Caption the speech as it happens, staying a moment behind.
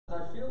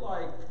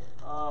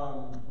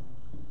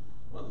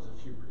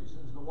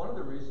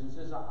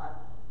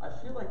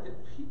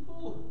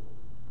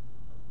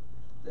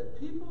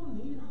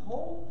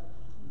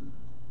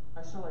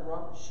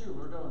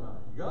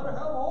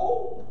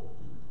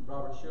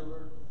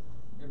Schubert?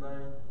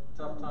 Anybody?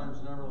 Tough times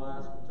never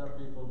last, but tough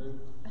people do.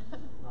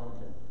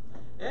 Okay.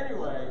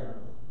 Anyway,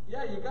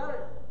 yeah, you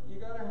gotta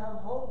have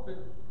hope,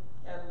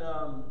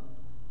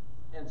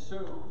 and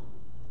so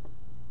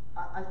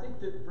I think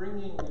that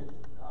bringing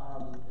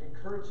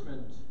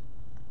encouragement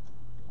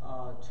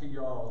to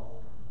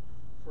y'all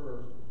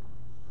for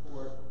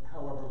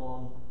however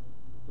long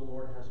the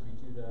Lord has me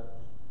do that.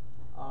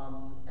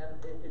 And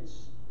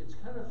it's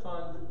kind of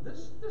fun.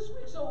 This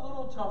week's a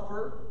little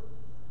tougher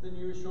than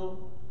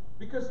usual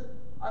because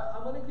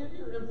I'm going to give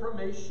you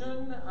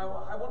information. I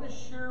want to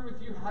share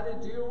with you how to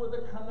deal with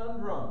a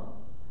conundrum.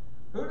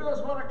 Who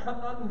knows what a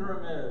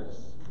conundrum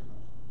is?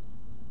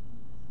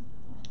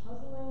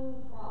 Puzzling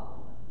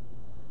problem.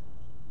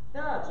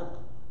 Yeah,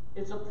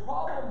 it's a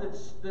problem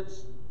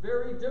that's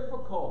very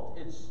difficult.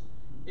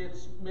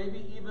 It's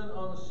maybe even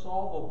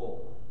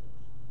unsolvable.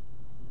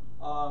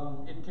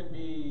 It can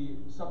be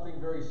something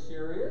very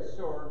serious,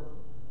 or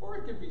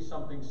it could be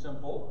something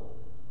simple.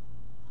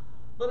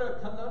 But a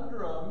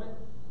conundrum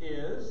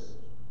is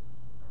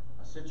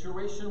a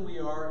situation we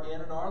are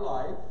in our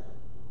life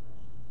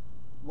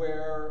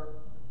where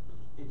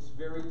it's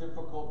very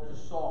difficult to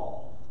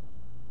solve.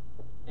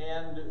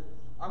 And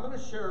I'm going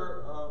to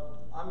share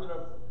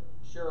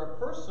a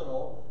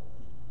personal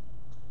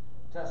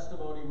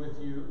testimony with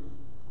you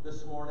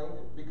this morning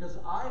because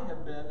I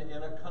have been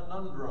in a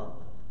conundrum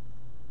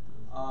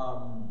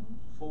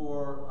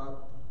for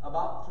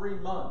about 3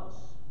 months.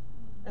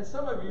 And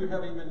some of you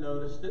have even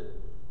noticed it.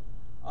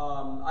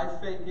 I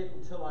fake it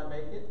until I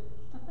make it.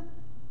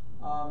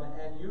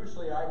 And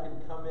usually I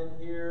can come in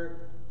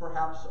here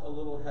perhaps a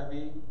little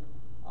heavy.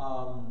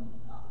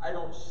 I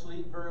don't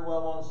sleep very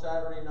well on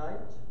Saturday night.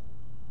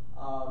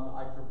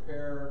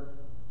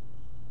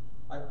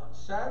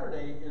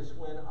 Saturday is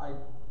when I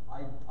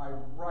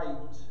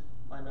write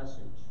my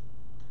message.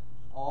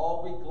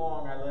 All week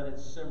long I let it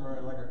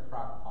simmer like a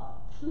crock pot.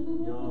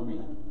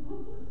 Yummy.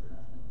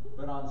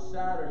 But on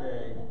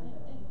Saturday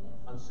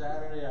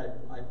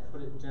I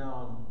put it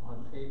down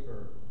on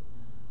paper.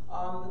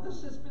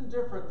 This has been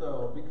different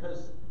though,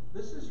 because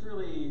this is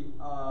really,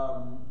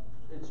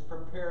 it's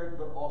prepared,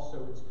 but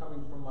also it's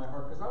coming from my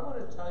heart. Because I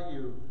want to tell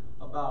you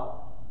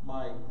about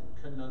my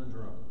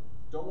conundrum.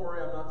 Don't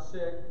worry, I'm not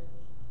sick.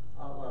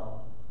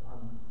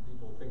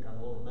 People think I'm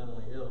a little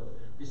mentally ill.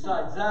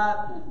 Besides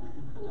that,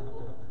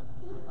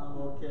 I'm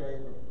okay.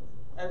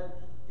 And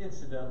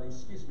incidentally,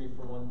 excuse me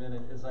for 1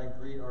 minute as I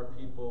greet our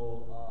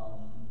people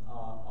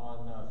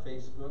on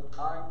Facebook.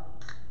 Hi,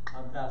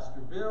 I'm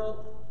Pastor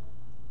Bill.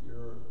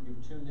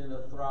 You've tuned in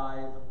to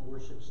Thrive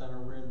Worship Center.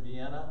 We're in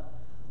Vienna,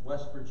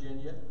 West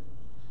Virginia.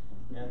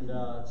 And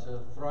it's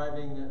a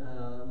thriving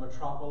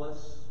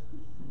metropolis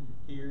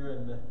here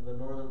in the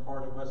northern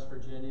part of West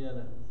Virginia.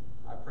 And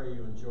I pray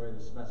you enjoy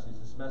this message.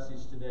 This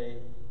message today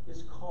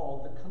is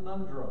called the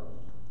conundrum.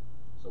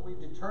 So we've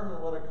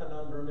determined what a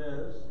conundrum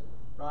is,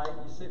 right?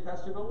 You say,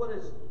 Pastor Bill,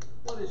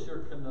 what is your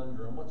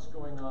conundrum? What's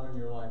going on in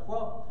your life?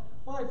 Well,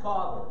 my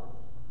father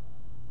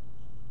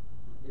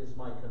is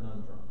my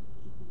conundrum.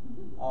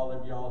 All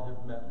of y'all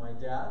have met my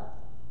dad,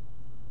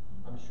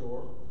 I'm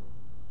sure.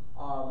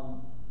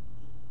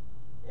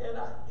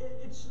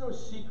 It's no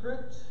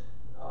secret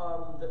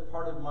that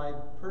part of my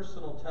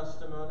personal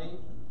testimony,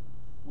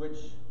 which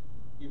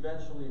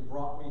eventually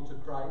brought me to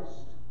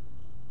Christ,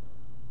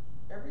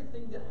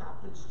 everything that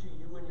happens to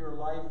you in your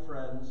life,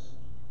 friends,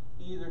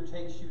 either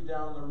takes you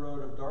down the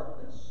road of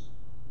darkness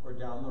or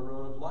down the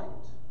road of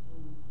light.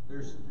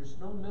 There's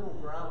no middle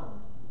ground.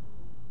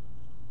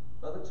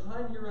 By the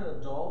time you're an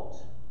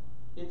adult,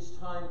 it's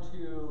time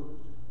to,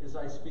 as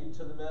I speak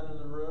to the men in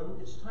the room,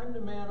 it's time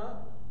to man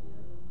up.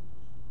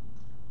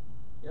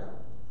 Yeah.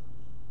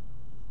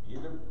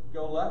 Either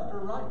go left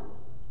or right.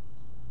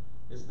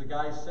 As the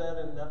guy said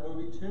in that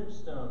movie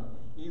Tombstone,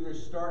 either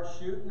start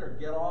shooting or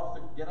get out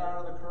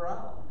of the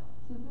corral.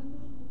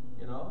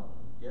 You know,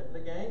 get in the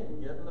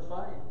game, get in the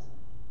fight.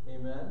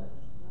 Amen.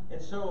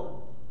 And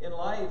so in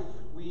life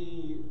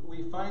we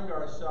find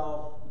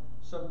ourselves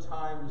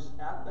sometimes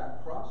at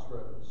that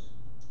crossroads,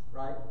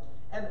 right?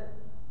 And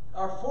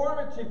our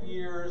formative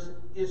years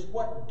is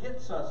what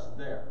gets us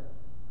there.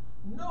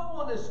 No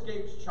one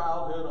escapes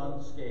childhood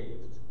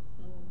unscathed.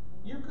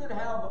 You could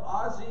have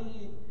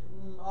Ozzie,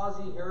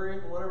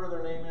 Harriet, and whatever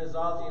their name is,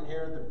 Ozzie and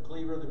Harriet, the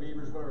Cleaver, the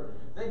Beavers, whatever.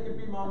 They could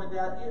be mom and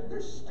dad.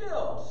 There's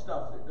still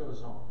stuff that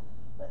goes on.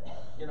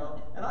 You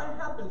know? And I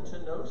happen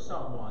to know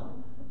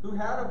someone who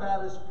had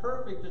about as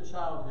perfect a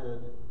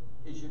childhood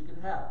as you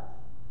can have.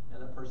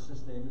 And that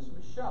person's name is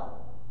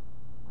Michelle,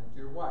 my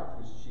dear wife.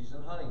 She's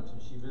in Huntington.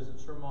 She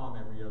visits her mom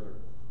every other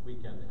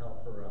weekend to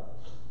help her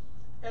out.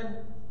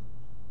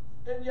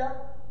 And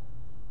yet,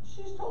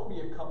 she's told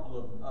me a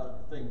couple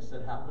of things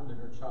that happened in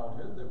her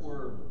childhood that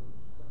were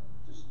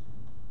just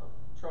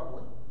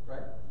troubling,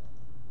 right?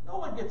 No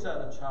one gets out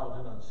of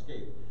childhood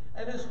unscathed.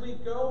 And as we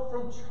go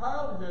from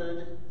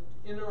childhood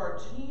into our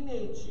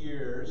teenage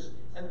years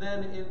and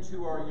then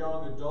into our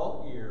young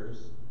adult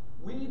years,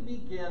 we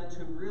begin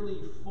to really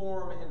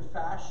form and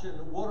fashion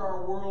what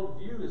our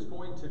worldview is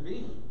going to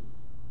be.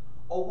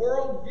 A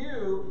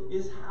worldview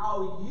is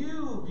how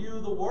you view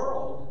the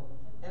world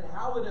and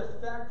how it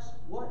affects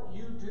what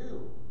you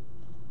do.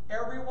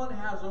 Everyone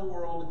has a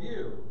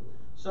worldview.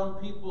 Some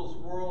people's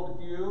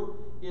worldview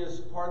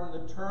is, pardon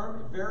the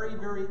term, very,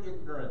 very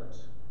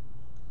ignorant.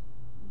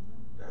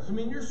 Doesn't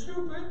mean you're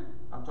stupid.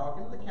 I'm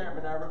talking to the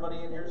camera now. Everybody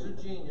in here is a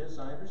genius,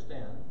 I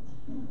understand.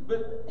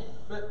 But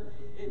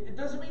it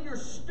doesn't mean you're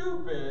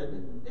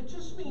stupid. It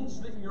just means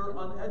that you're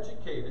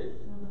uneducated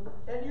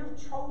and you've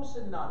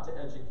chosen not to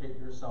educate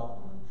yourself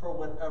for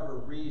whatever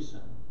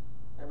reason.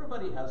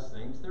 Everybody has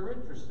things they're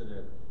interested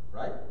in,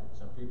 right?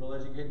 Some people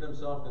educate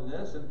themselves in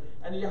this,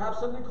 and you have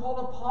something called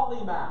a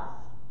polymath.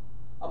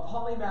 A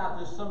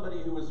polymath is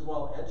somebody who is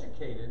well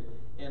educated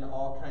in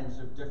all kinds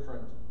of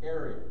different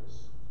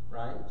areas,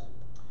 right?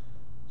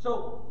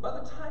 So by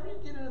the time you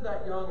get into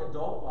that young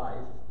adult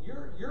life,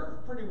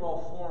 you're pretty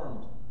well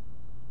formed.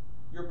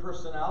 Your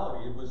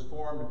personality was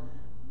formed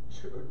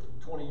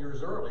 20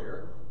 years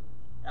earlier.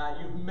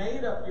 You've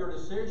made up your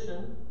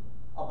decision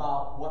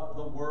about what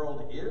the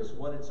world is,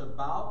 what it's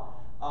about.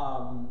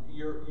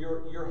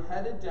 You're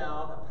headed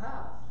down a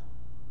path.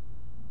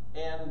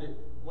 And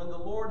when the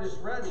Lord is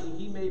ready,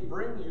 He may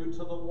bring you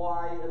to the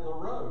Y in the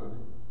road,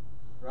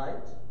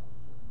 right?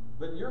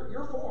 But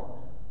you're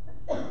formed.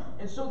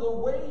 And so the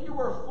way you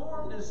are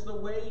formed is the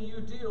way you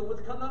deal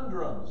with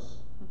conundrums.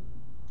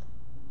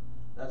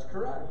 That's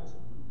correct.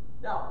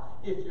 Now,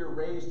 if you're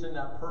raised in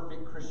that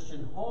perfect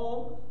Christian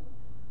home,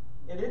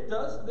 and it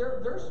does,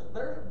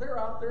 they're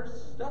out there.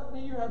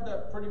 Stephanie, you had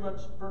that pretty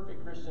much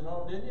perfect Christian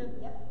home, didn't you?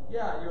 Yep.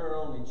 Yeah, you're an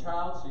only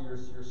child, so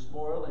you're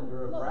spoiled and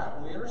you're a brat,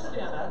 and we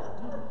understand that.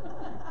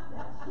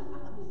 A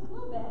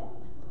little bit.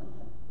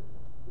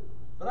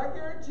 But I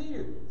guarantee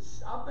you,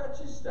 I'll bet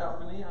you,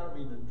 Stephanie, I don't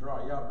mean to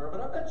draw you out,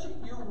 but I bet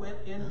you went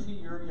into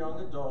your young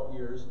adult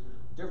years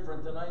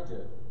different than I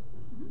did.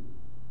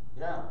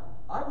 Yeah,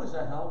 I was a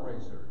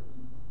hellraiser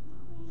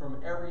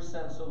from every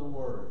sense of the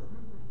word.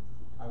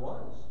 I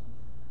was.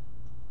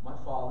 My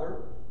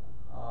father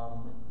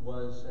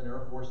was an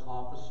Air Force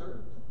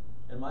officer,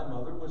 and my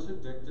mother was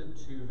addicted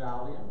to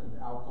Valium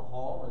and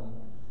alcohol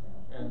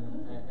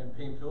and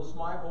pain pills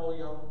my whole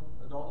young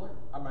adult life.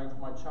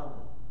 My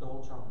childhood, the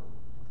whole childhood.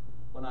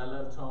 When I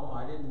left home,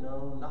 I didn't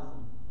know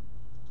nothing.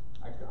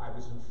 I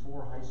was in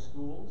 4 high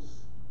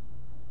schools.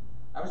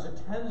 I was in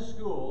 10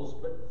 schools,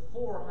 but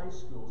 4 high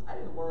schools. I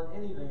didn't learn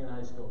anything in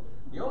high school.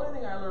 The only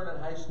thing I learned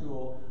in high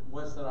school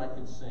was that I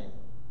could sing.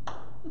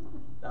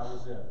 That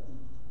was it.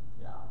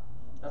 Yeah,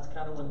 that's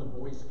kind of when the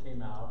voice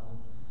came out,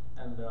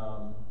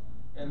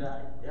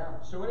 yeah.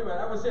 So anyway,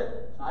 that was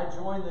it. I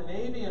joined the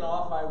Navy, and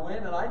off I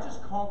went, and I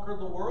just conquered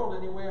the world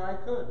any way I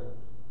could.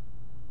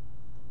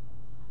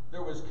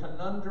 There was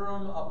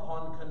conundrum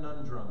upon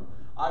conundrum.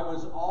 I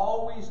was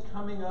always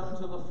coming up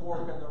to the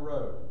fork in the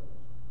road.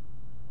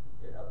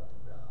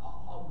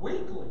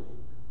 Weekly,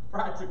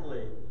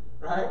 practically,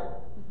 right?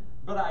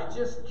 But I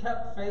just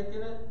kept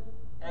faking it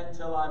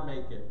until I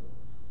make it.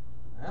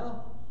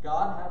 Well,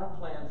 God had a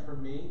plan for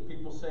me.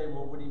 People say,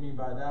 well, what do you mean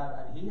by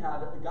that?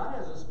 God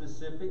has a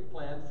specific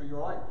plan for your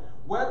life.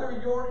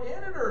 Whether you're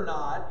in it or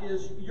not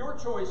is your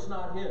choice,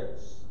 not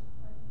His.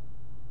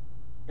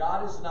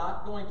 God is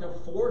not going to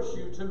force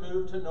you to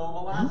move to Nome,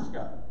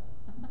 Alaska.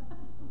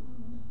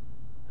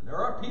 And there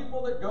are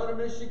people that go to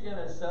Michigan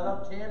and set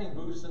up tanning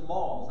booths in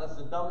malls. That's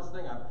the dumbest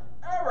thing I've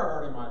ever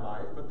heard in my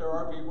life, but there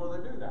are people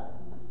that do that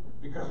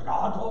because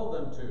God told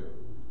them to.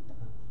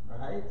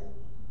 Right?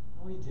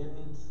 No, He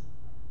didn't.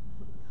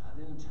 God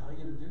didn't tell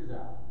you to do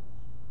that.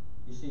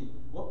 You see,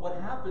 what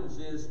happens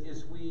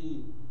is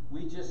we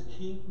just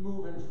keep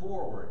moving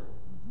forward,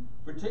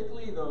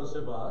 particularly those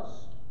of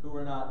us who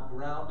are not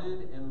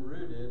grounded and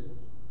rooted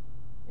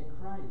in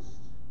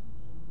Christ.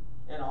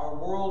 And our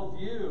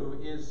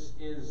worldview is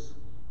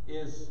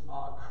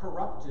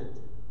corrupted.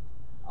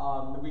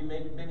 We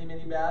make many,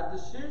 many bad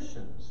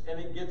decisions, and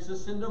it gets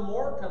us into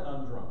more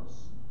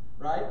conundrums.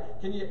 Right?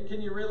 Can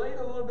you relate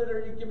a little bit,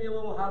 or you give me a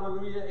little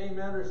hallelujah,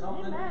 amen, or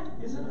something? Amen.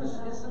 Isn't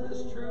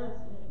this true?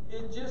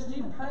 It just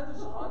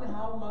depends on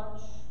how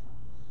much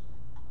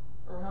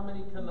or how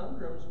many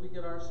conundrums we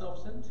get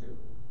ourselves into.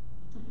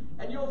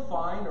 And you'll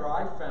find, or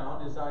I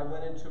found, as I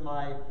went into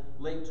my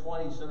late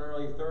 20s and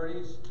early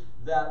 30s,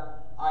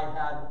 that I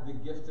had the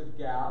gift of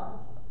gab,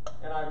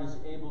 and I was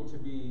able to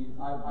be,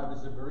 I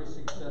was a very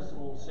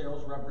successful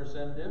sales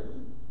representative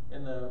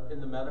in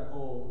the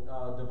medical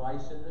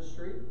device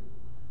industry.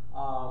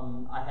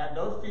 I had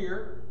no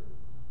fear.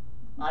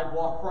 I'd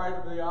walk right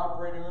into the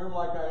operating room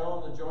like I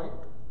owned the joint.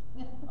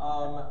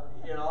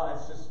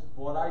 It's just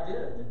what I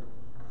did.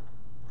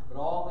 But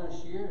all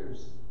those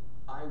years,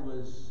 I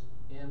was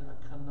in a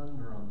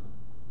conundrum,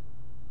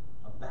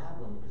 a bad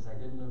one, because I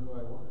didn't know who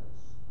I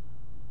was.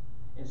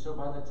 And so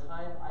by the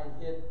time I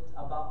hit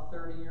about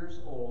 30 years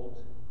old,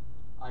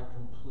 I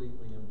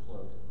completely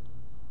imploded.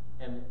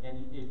 And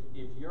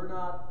if you're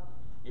not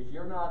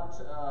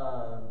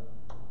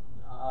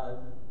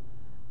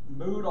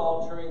mood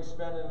altering,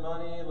 spending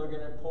money, looking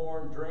at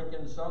porn,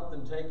 drinking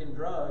something, taking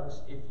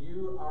drugs, if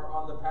you are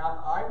on the path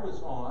I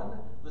was on,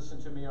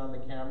 listen to me on the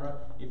camera,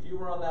 if you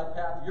were on that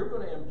path, you're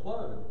going to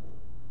implode.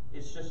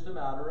 It's just a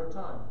matter of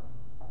time.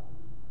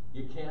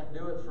 You can't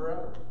do it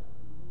forever.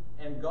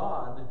 And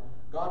God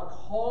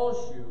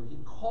calls you, He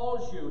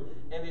calls you,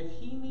 and if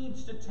He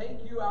needs to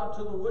take you out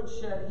to the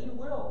woodshed, He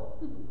will.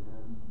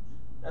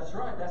 That's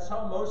right, that's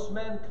how most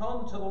men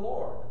come to the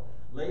Lord.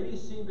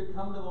 Ladies seem to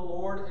come to the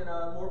Lord in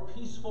a more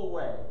peaceful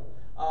way,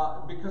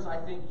 because I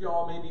think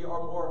y'all maybe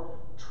are more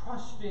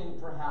trusting.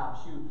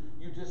 Perhaps you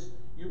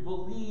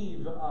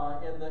believe in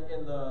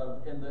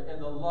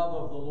the love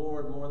of the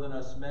Lord more than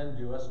us men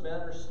do. Us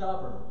men are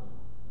stubborn,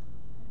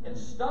 and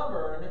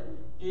stubborn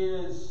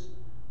is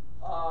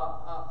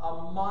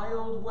a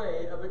mild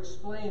way of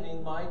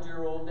explaining my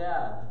dear old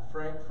dad,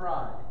 Frank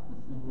Fry.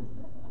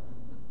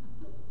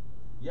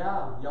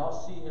 Yeah,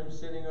 y'all see him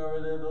sitting over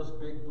there, those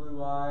big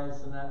blue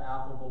eyes and that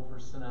affable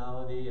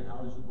personality, and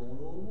how he's going,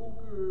 oh,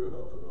 okay,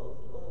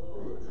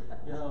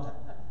 half enough. You know,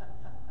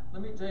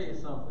 let me tell you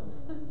something.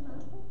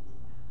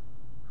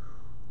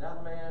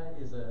 That man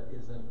is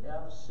an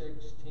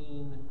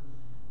F-16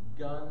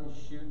 gun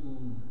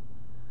shooting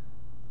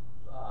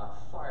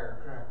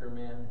firecracker,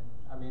 man.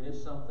 I mean,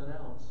 it's something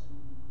else.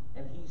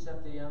 And he's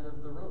at the end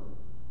of the road.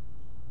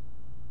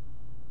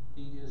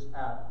 He is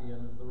at the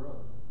end of the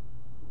road.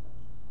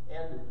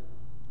 And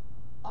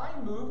I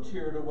moved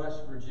here to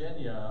West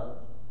Virginia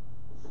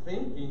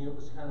thinking it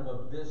was kind of a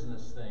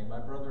business thing. My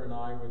brother and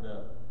I were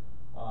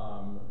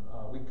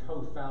we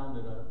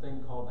co-founded a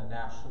thing called the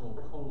National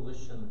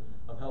Coalition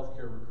of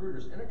Healthcare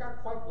Recruiters, and it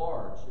got quite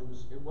large.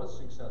 It was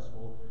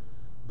successful,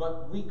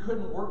 but we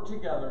couldn't work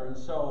together, and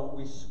so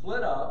we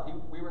split up.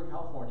 We were in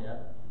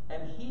California,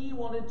 and he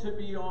wanted to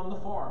be on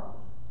the farm,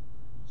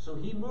 so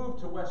he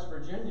moved to West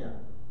Virginia,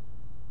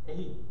 and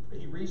he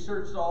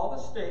researched all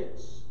the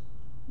states.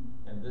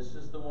 And this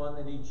is the one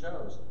that he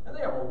chose. And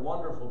they have a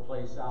wonderful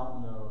place out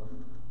in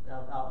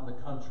the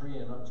country,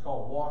 and it's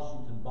called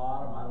Washington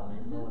Bottom. I don't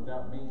even know what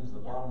that means, the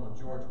bottom of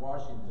George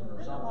Washington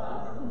or something.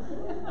 I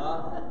don't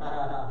know.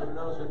 Who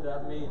knows what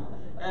that means?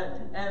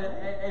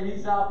 And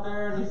he's out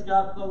there, and he's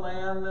got the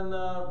land and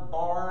the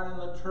barn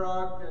and the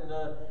truck and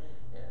that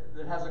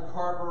has a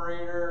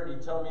carburetor, and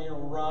he told me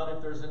it'll run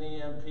if there's an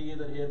EMP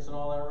that hits and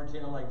all that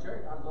routine. I'm like,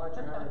 Jerry, I'm glad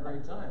you're having a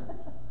great time.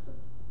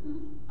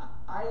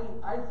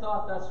 I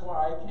thought that's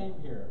why I came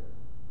here.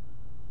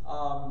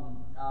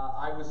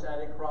 I was at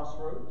a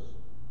crossroads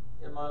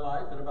in my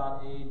life at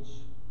about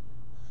age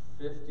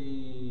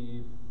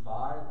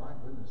 55, my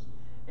goodness.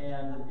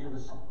 And it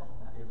was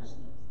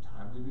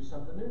time to do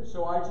something new.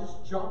 So I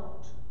just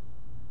jumped.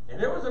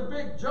 And it was a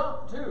big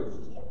jump too.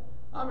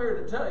 I'm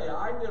here to tell you,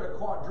 I did a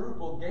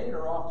quadruple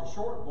gainer off the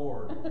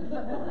shortboard.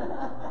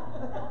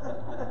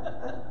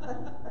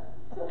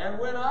 And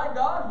when I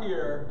got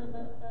here,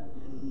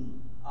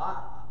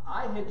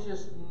 I had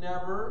just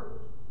never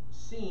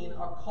seen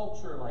a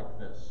culture like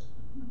this,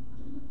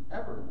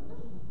 ever.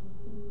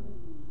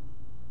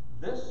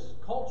 This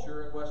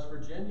culture in West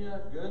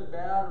Virginia, good,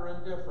 bad, or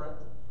indifferent,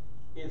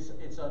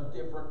 it's a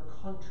different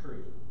country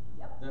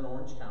than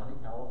Orange County,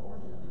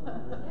 California.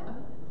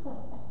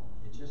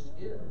 It just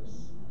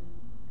is.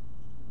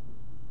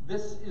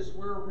 This is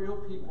where real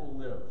people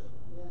live.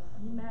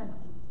 Amen.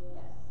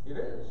 It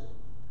is.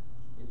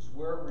 It's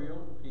where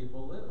real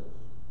people live.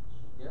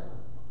 Yeah.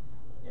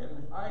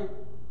 And I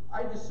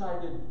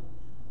decided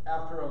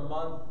after a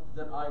month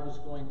that I was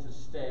going to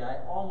stay. I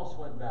almost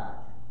went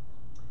back.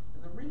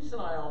 And the reason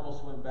I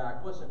almost went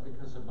back wasn't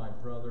because of my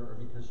brother or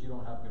because you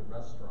don't have good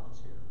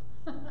restaurants here.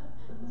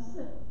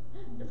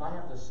 If I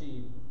have to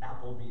see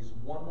Applebee's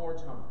one more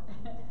time,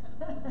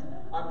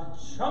 I'm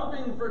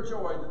jumping for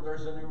joy that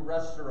there's a new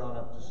restaurant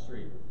up the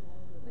street. I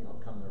think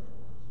I'll come there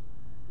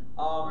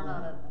for lunch. We're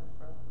not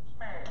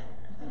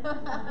open,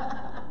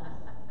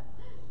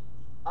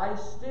 I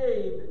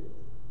stayed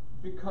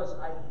because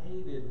I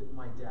hated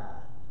my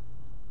dad.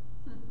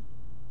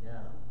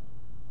 Yeah.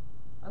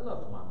 I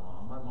loved my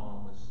mom. My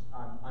mom was,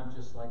 I'm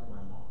just like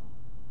my mom.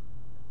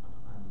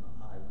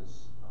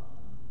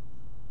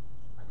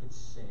 I could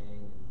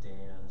sing and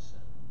dance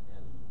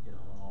and you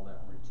know, and all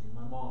that routine.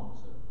 My mom was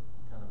a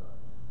kind of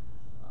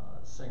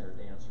a singer,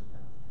 dancer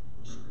kind of,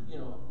 you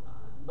know,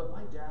 but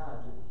my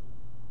dad,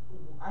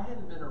 I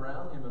hadn't been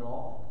around him at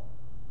all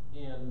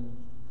in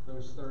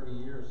those 30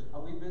 years.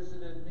 We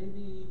visited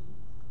maybe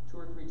 2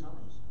 or 3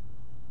 times.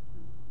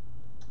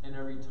 And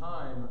every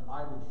time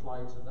I would fly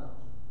to them.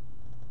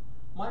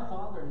 My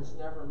father has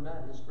never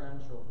met his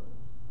grandchildren.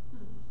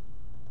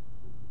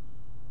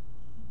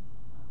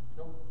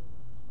 Nope.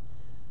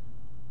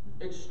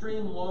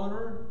 Extreme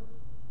loner,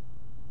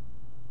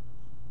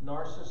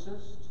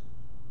 narcissist.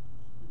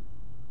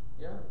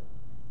 Yeah.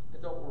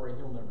 And don't worry,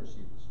 he'll never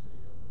see this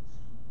video.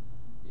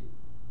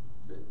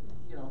 But,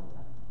 you know,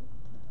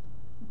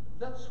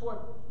 it's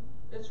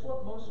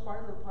what most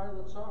fighter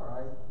pilots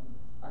are.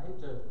 I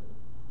hate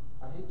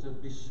to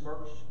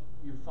besmirch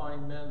you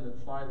fine men that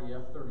fly the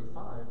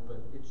F-35,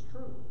 but it's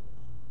true.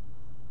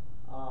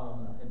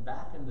 And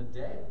back in the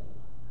day,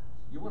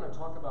 You want to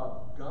talk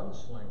about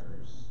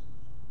gunslingers.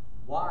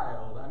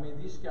 Wild. I mean,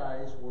 these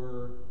guys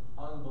were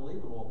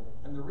unbelievable.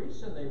 And the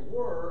reason they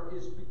were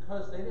is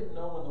because they didn't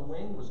know when the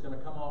wing was going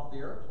to come off the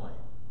airplane.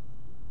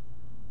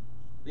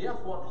 The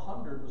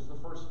F-100 was the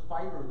first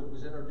fighter that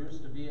was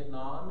introduced to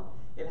Vietnam.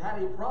 It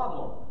had a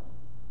problem.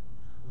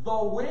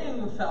 The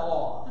wing fell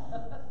off.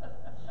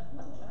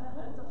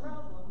 That's a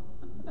problem.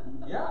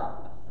 Yeah,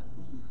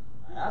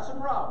 that's a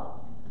problem.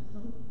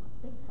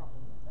 Big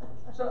problem.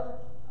 So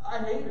I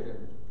hated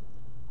him.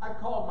 I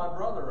called my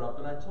brother up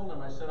and I told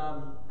him, I said,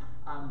 I'm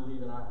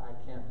leaving. I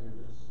can't do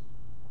this.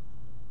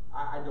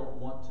 I don't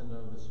want to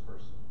know this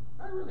person.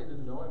 I really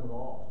didn't know him at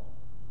all.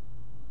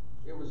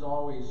 It was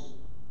always,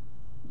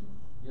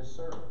 yes,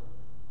 sir.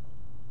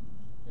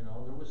 You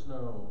know, there was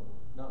no.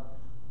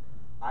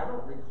 I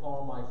don't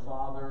recall my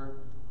father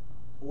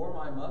or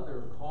my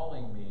mother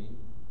calling me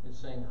and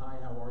saying, hi,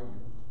 how are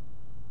you?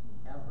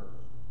 Ever.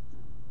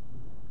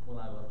 When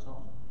I left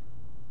home.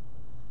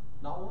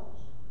 Not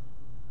once.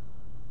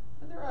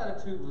 And their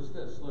attitude was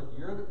this: look,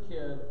 you're the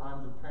kid,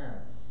 I'm the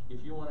parent.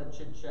 If you want to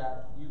chit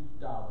chat, you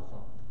dial the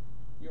phone.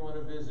 You want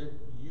to visit,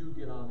 you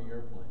get on the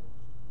airplane.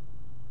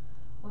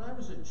 When I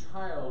was a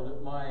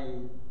child,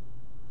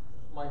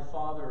 my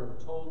father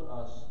told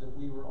us that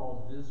we were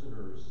all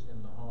visitors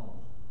in the home.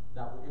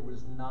 That it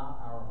was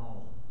not our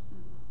home.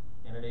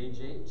 And at age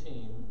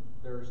 18,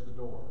 there's the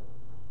door.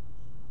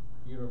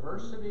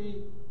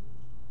 University,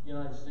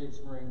 United States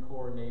Marine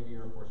Corps, Navy,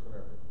 Air Force,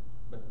 whatever.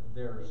 But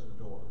there's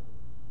the door.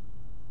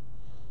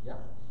 Yeah.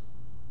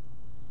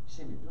 You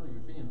say to me, Bill,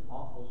 you're being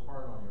awful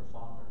hard on your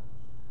father.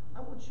 I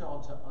want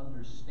y'all to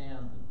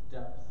understand the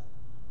depth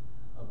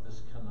of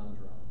this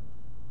conundrum.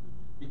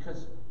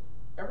 Because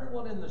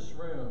everyone in this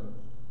room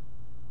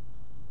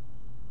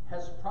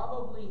has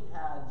probably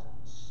had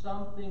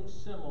something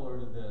similar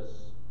to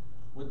this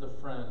with a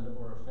friend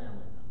or a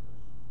family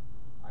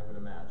member, I would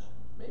imagine.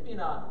 Maybe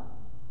not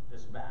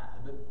this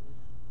bad, but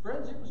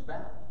friends, it was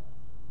bad.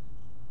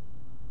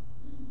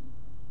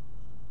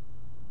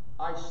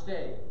 I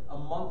stayed. A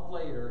month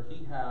later,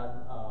 he had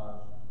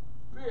a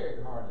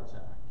big heart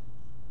attack.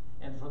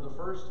 And for the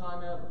first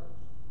time ever,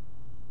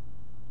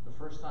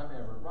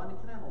 Ronnie,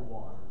 can I have a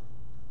water?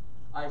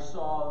 I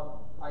saw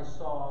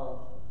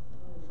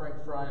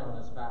Frank Fry on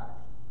his back.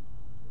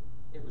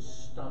 It was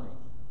stunning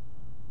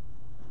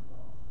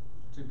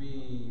to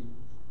be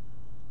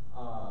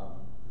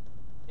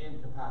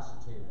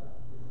incapacitated.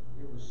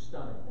 It was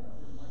stunning.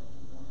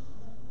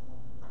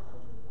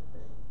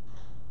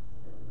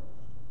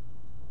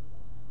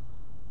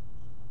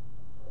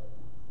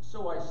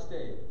 So I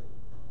stayed,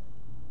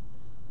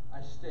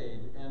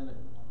 and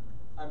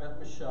I met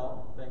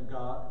Michelle, thank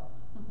God,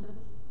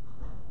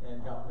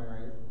 and got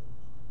married.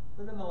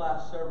 But in the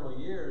last several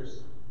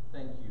years,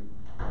 thank you.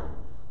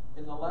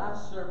 In the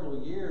last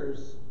several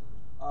years,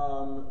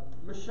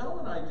 Michelle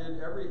and I did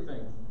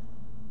everything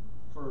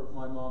for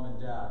my mom and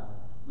dad.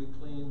 We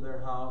cleaned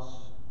their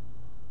house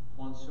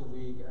once a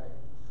week,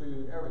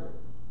 food, everything.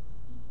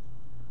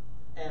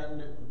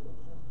 And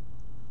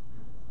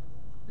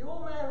the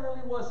old man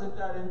really wasn't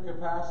that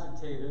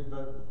incapacitated,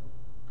 but,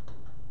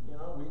 you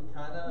know, we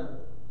kind of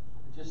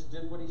just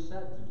did what he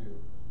said to do.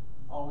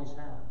 Always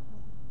have.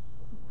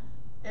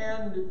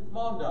 And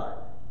Mom died.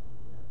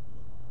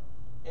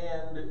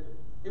 And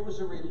it was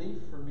a relief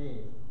for me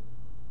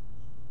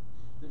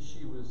that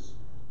she was,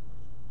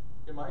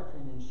 in my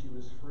opinion, she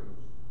was free.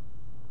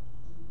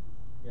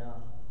 Yeah.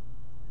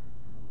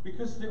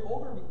 Because the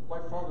older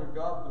my father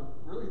got,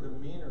 the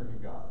meaner he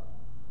got.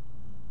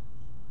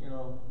 You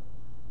know,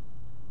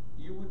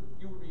 you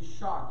would be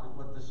shocked at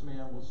what this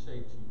man will say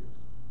to you.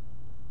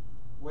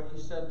 What he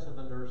said to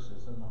the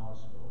nurses in the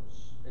hospital,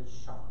 it's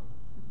shocking.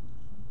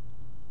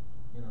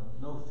 You know,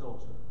 no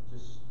filter.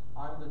 Just,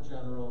 I'm the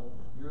general,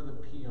 you're the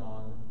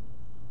peon,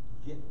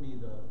 get me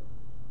the,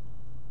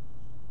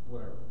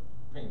 whatever,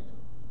 paint.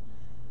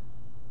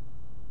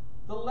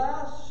 The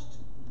last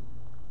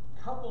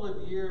couple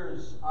of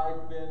years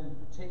I've been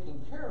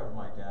taking care of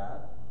my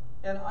dad,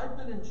 and I've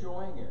been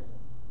enjoying it.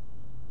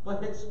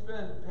 But it's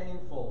been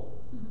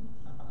painful.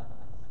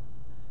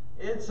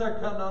 It's a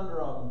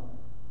conundrum.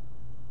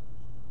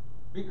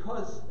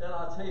 Because, and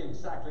I'll tell you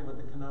exactly what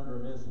the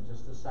conundrum is in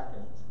just a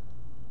second.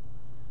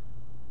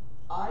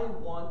 I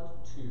want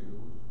to,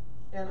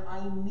 and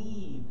I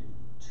need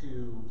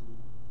to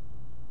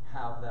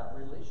have that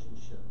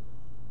relationship.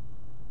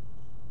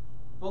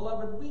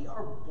 Beloved, we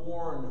are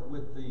born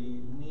with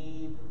the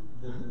need,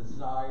 the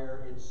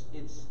desire. It's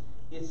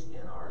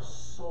in our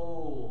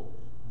soul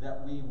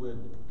that we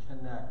would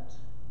connect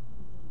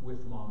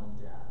with mom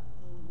and dad.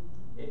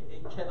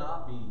 It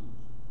cannot be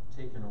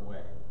taken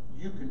away.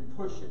 You can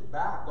push it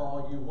back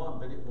all you want,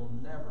 but it will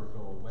never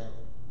go away.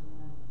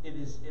 It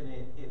is an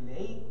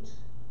innate,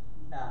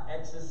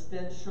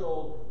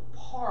 existential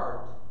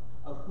part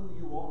of who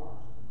you are.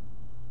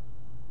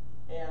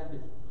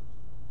 And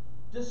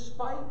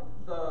despite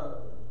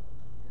the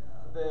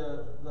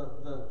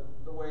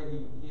way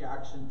he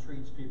acts and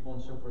treats people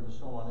and so forth and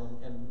so on,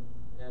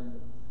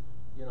 and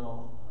you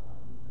know,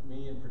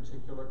 me in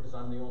particular, because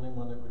I'm the only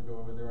one that would go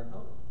over there and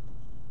help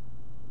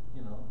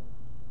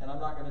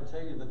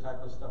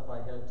type of stuff I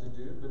had to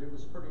do, but it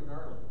was pretty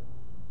gnarly.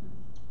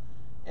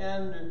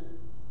 And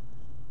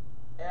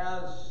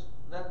as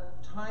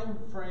that time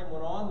frame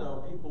went on,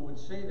 though, people would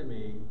say to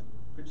me,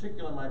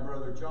 particularly my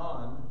brother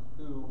John,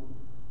 who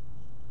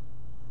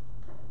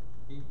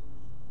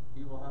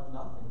he will have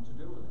nothing to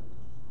do with it.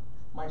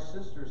 My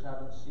sisters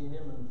haven't seen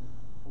him in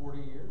 40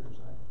 years.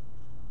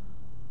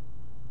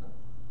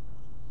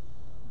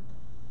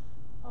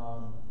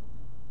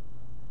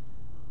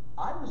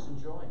 I was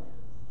enjoying it,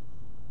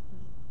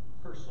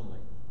 personally.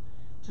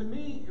 To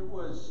me, it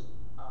was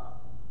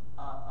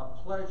a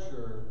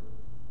pleasure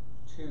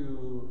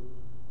to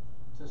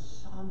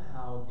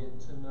somehow get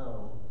to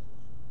know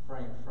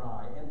Frank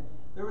Fry. And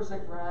there was a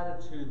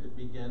gratitude that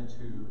began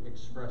to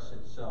express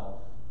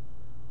itself.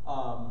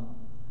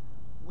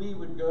 We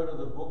would go to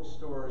the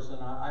bookstores,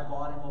 and I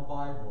bought him a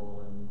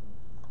Bible, and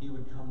he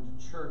would come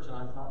to church, and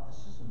I thought,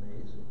 this is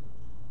amazing.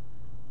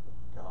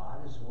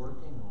 God is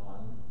working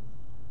on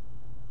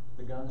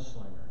the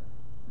gunslinger.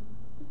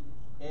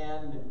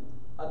 And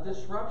a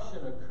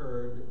disruption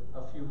occurred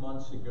a few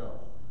months ago.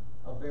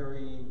 A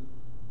very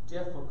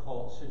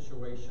difficult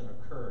situation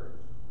occurred.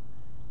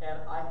 And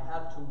I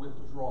had to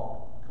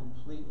withdraw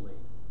completely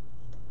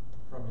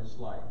from his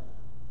life.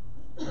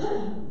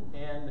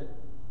 And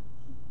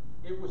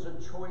it was a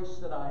choice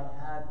that I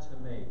had to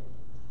make.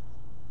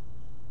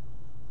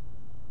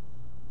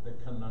 The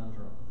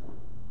conundrum.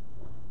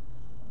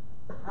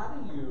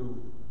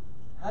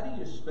 How do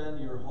you spend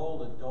your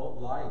whole adult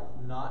life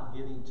not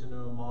getting to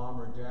know mom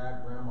or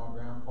dad, grandma,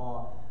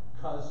 grandpa,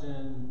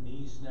 cousin,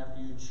 niece,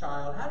 nephew,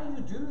 child? How do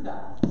you do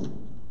that?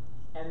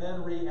 And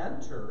then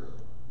re-enter,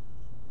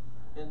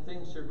 and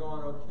things are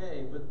going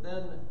okay, but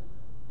then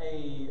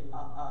a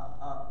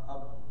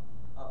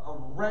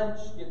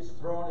wrench gets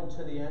thrown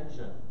into the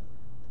engine,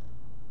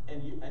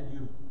 and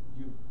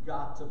you've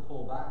got to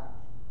pull back.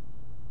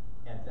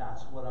 And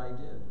that's what I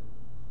did.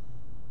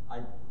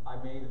 I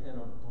made an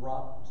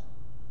abrupt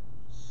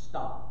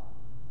stop.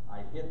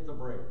 I hit the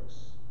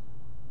brakes.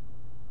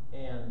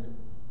 And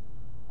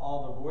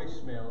all the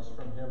voicemails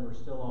from him are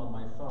still on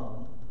my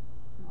phone.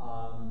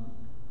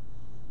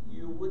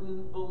 You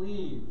wouldn't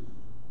believe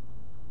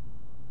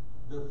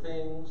the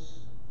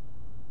things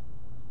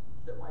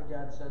that my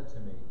dad said to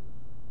me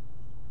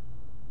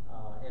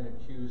and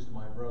accused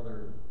my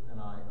brother and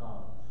I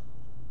of.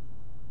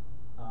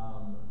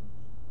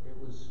 It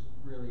was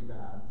really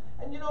bad.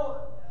 And you know,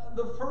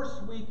 the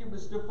first week it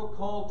was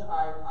difficult.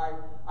 I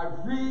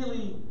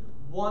really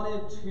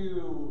wanted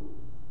to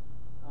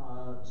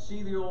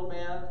see the old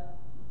man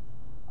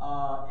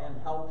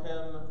and help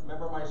him.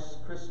 Remember my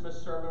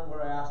Christmas sermon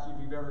where I asked you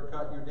if you've ever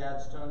cut your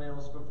dad's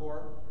toenails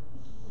before?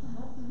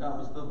 That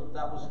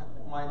was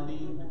my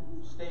lead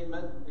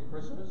statement at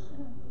Christmas.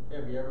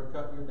 Have you ever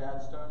cut your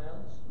dad's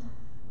toenails?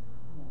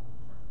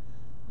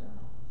 Yeah.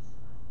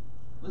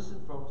 Listen,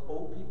 folks,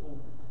 old people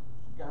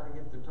got to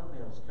get their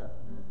toenails cut.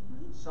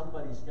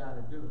 Somebody's got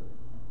to do it.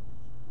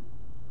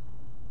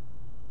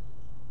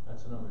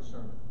 That's another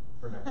sermon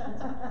for next week.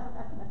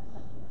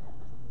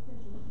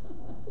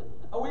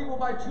 A week went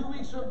by, 2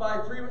 weeks went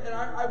by, 3 weeks, and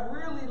I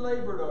really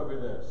labored over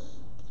this.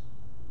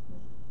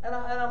 And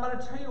I'm going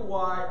to tell you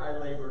why I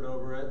labored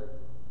over it.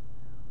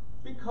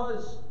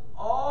 Because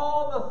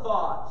all the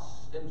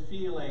thoughts and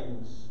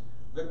feelings,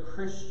 the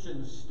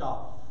Christian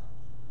stuff,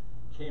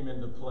 came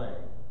into play.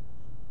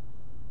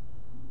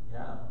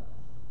 Yeah.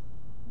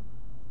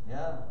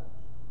 Yeah.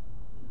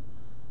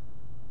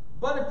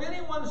 But if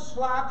anyone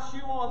slaps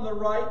you on the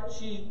right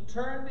cheek,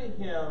 turn to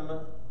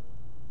him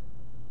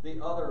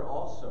the other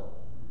also.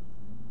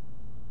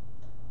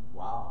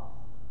 Wow.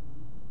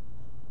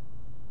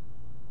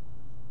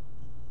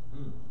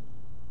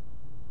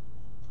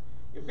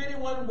 If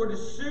anyone were to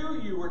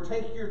sue you or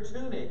take your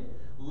tunic,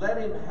 let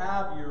him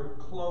have your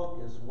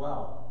cloak as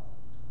well.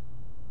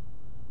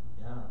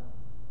 Yeah.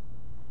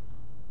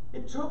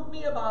 It took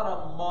me about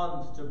a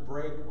month to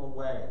break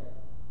away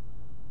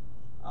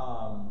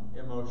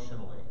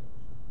emotionally.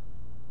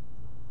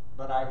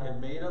 But I had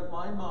made up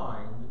my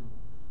mind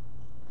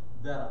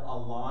that a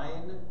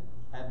line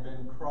had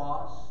been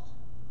crossed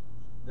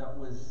that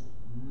was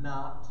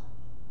not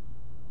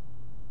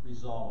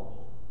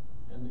resolvable.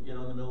 And you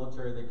know, in the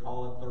military they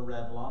call it the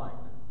red line.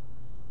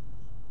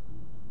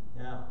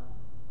 Yeah.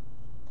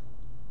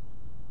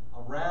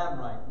 Iran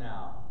right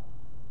now,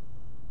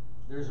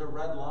 there's a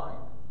red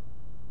line.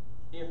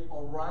 If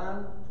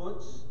Iran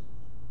puts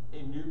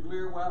a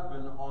nuclear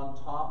weapon on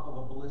top of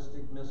a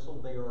ballistic missile,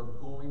 they are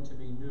going to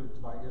be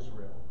nuked by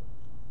Israel.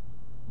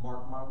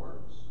 Mark my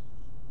words.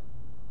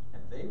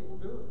 And they will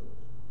do it.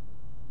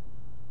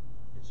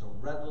 It's a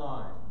red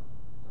line.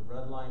 The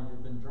red line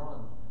had been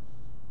drawn.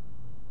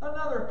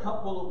 Another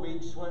couple of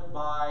weeks went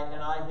by,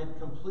 and I had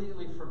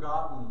completely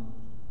forgotten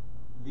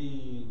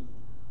the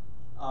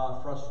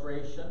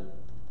frustration.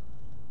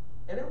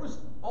 And it was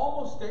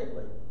almost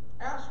daily.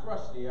 Ask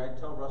Rusty. I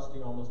tell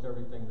Rusty almost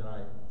everything that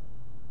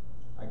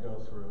I go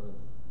through. And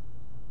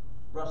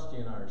Rusty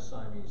and I are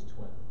Siamese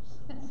twins.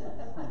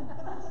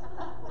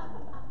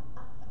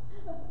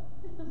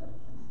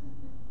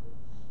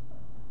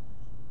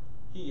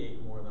 He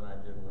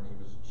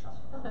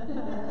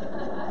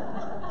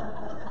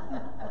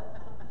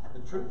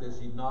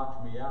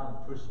knocked me out and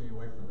pushed me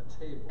away from the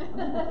table.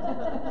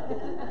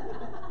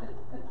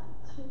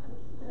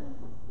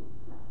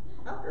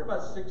 After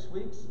about 6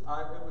 weeks,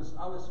 I was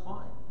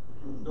fine.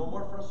 No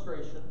more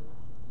frustration.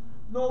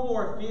 No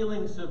more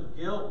feelings of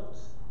guilt.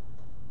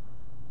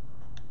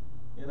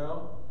 You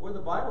know, boy, the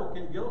Bible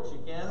can guilt you,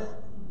 can it?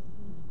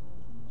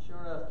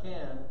 Sure enough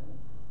can.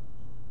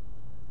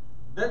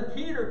 Then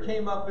Peter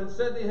came up and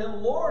said to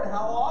him, Lord,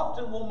 how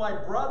often will my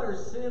brother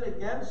sin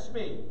against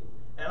me,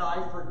 and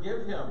I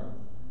forgive him?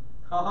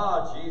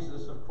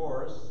 Jesus, of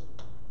course.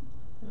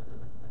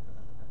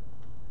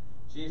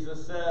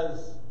 Jesus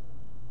says,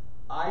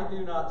 I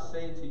do not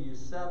say to you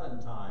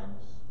 7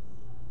 times,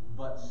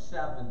 but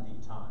 70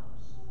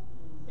 times.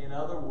 In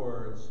other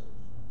words,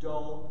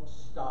 don't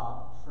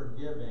stop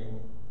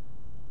forgiving.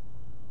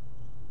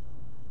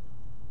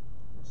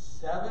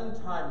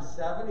 7 times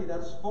 70,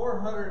 that's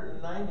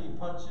 490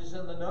 punches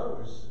in the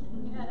nose.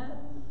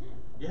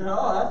 You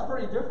know, that's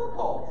pretty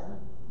difficult.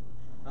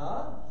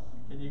 Huh?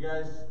 Can you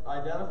guys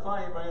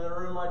identify? Anybody in the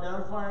room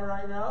identifying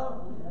right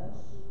now?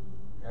 Yes.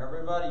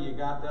 Everybody, you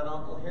got that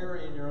Uncle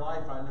Harry in your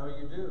life. I know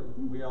you do.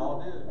 We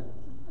all do.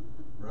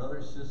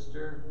 Brother,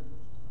 sister,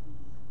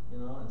 you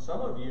know, and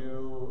some of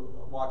you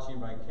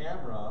watching by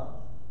camera,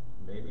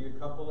 maybe a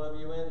couple of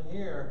you in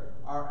here,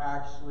 are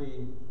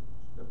actually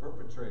the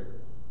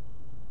perpetrator.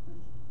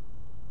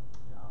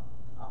 Yeah,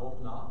 I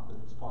hope not, but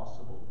it's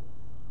possible.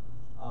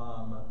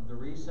 The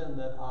reason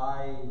that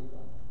I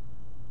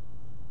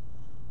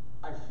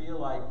feel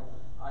like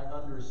I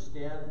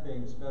understand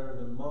things better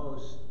than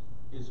most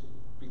is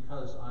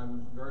because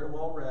I'm very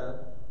well read,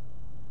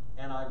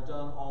 and I've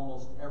done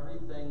almost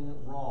everything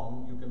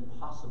wrong you can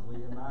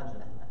possibly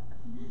imagine.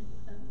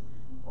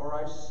 Or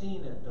I've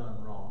seen it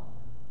done wrong.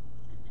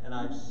 And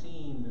I've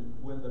seen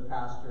when the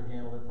pastor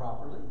handled it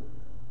properly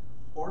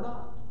or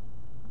not.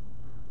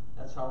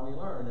 That's how we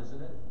learn,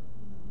 isn't it?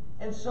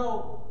 And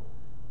so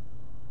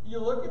you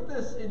look at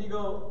this and you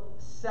go,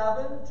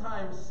 7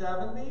 times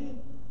 70?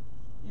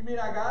 You mean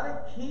I got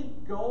to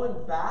keep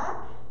going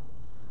back?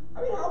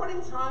 I mean, how many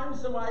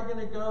times am I going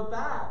to go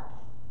back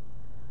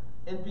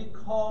and be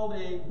called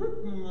a... How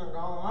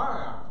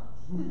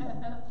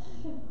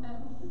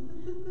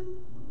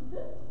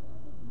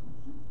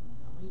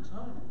many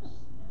times?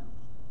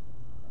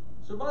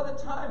 So by the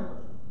time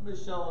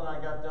Michelle and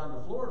I got down to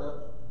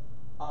Florida,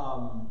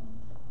 I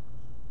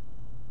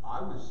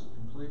was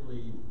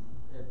completely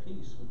at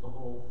peace with the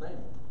whole thing.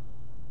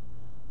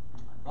 I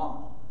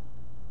thought.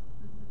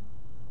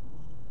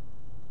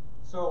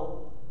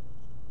 So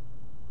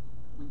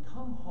we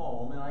come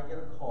home and I get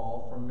a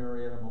call from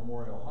Marietta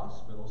Memorial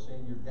Hospital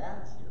saying, your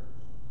dad's here.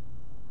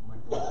 I'm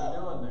like, what's he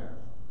doing there?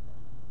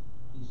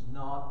 He's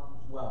not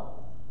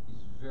well.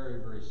 He's very,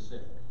 very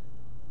sick.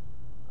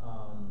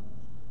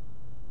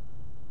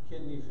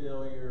 Kidney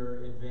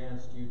failure,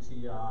 advanced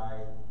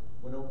UTI.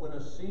 When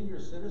a senior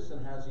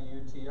citizen has a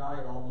UTI,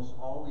 it almost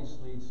always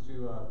leads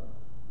to a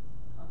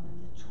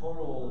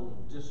total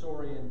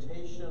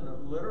disorientation.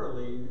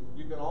 Literally,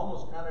 you can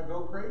almost kind of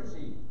go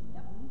crazy.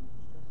 Yep.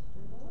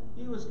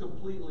 He was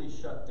completely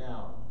shut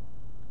down.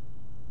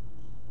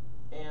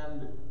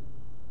 And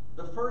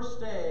the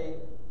first day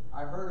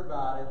I heard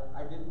about it,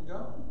 I didn't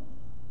go.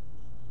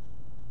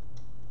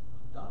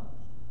 I'm done.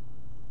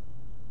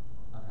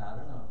 I've had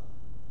enough.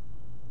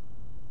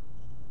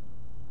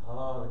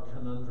 Oh, the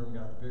conundrum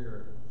got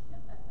bigger.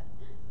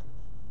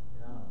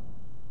 Yeah.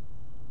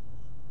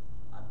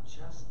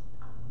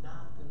 I'm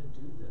not going to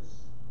do this.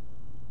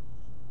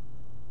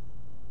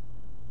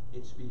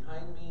 It's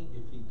behind me.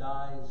 If he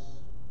dies,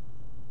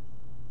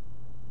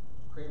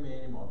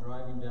 cremate him. I'll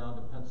drive him down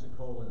to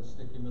Pensacola and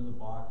stick him in the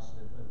box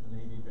at the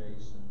Navy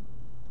base, and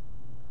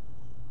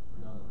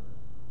we're done with it.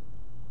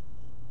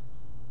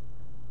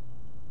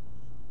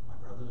 My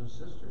brothers and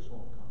sisters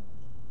won't come.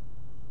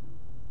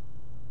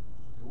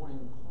 They won't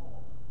even call.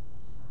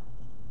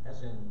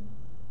 As in,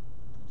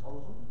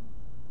 telephone?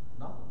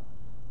 Nothing.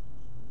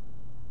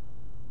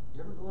 You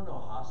ever go into a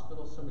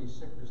hospital, somebody's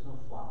sick, there's no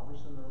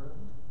flowers in the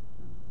room?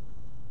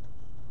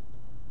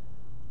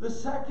 The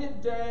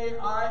second day,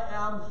 I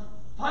am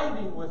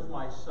fighting with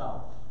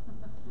myself.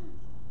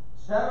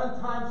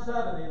 7 times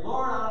 70.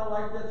 Lord, I don't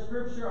like that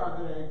scripture. I'm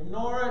going to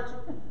ignore it.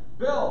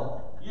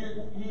 Bill,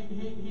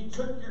 he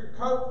took your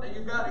coat. Now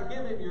you've got to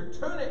give him your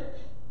tunic.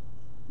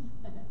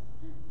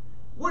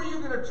 What are you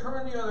going to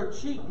turn the other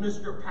cheek,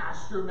 Mr.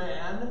 Pastor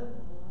Man?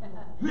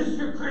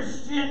 Mr.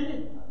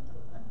 Christian?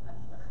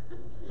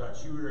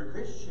 Thought you were a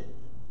Christian.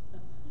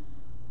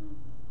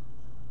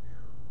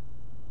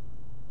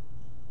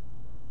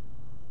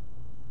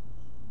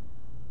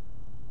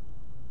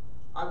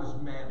 I was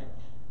manic.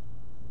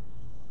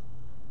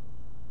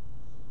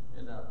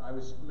 And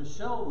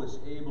Michelle was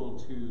able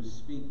to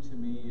speak to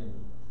me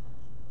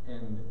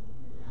and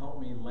help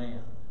me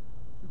land.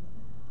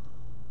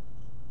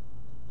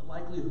 The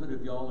likelihood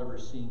of y'all ever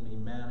seeing me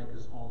manic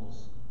is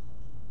almost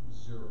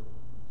 0.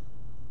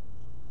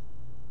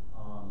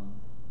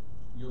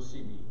 You'll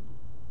see me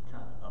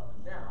kind of up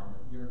and down,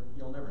 but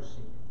you'll never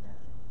see me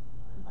manic.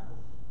 I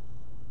hope.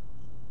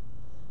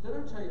 Did I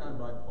tell you I'm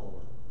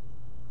bipolar?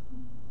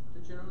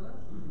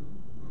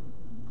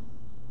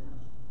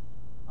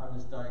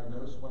 was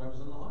diagnosed when I was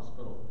in the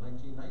hospital in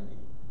 1990.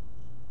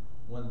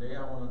 One day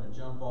I wanted to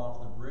jump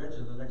off the bridge,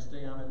 and the next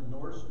day I'm at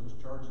Nordstrom was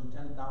charging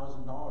 $10,000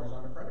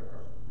 on a credit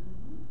card.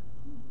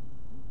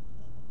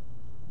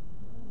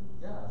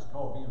 Yeah, it's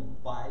called being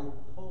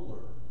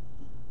bipolar.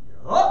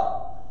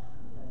 Yup!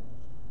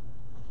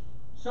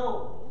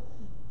 So,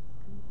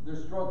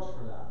 there's drugs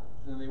for that,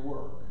 and they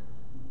work.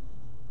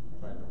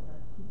 Right?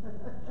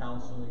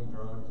 Counseling,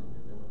 drugs, and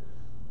they work.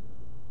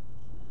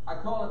 I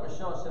called up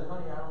Michelle and said,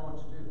 honey, I don't know what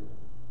to do.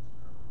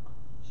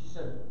 She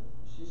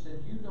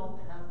said, you don't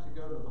have to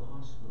go to the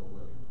hospital,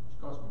 William.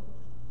 She calls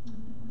me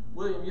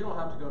William, you don't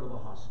have to go to the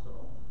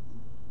hospital.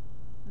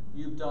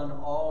 You've done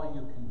all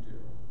you can do.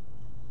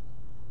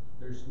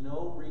 There's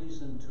no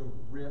reason to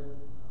rip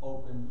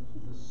open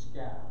the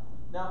scab.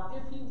 Now,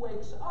 if he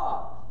wakes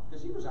up,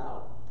 because he was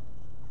out,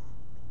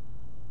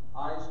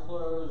 eyes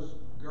closed,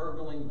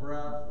 gurgling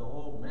breath, the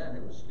whole, man,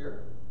 it was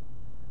scary.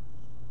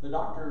 The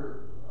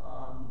doctor,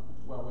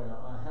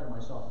 ahead of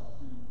myself,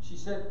 she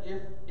said,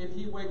 if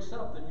he wakes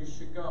up, then you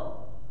should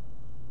go.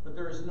 But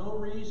there is no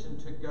reason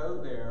to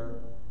go there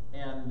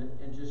and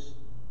just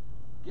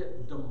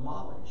get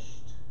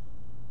demolished.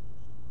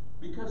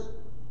 Because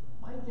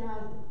my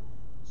dad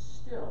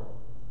still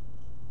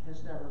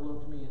has never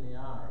looked me in the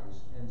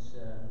eyes and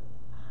said,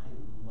 I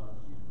love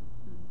you.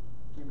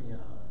 Give me a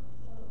hug.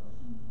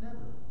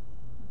 Never.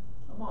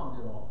 My mom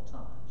did all the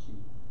time.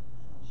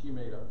 She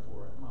made up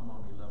for it. My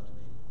mommy loved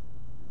me.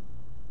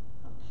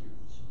 I'm cute.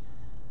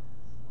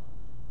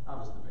 I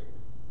was the baby.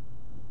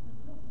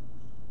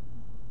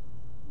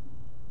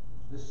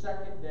 The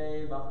second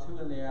day, about 2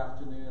 in the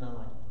afternoon, I'm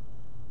like,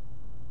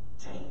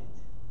 dang it.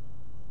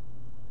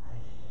 I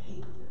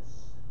hate this.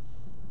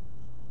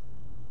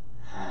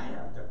 I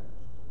have to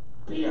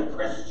be a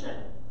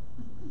Christian.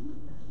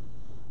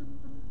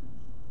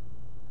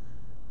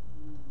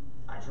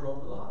 I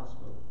drove to the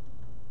hospital.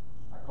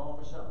 I called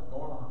Michelle,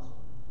 going to the hospital.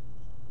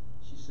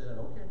 She said,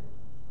 okay.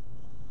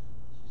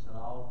 She said,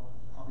 I'll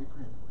be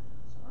praying for you.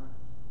 It's all right.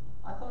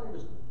 I thought he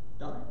was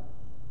dying.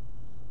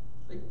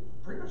 They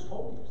pretty much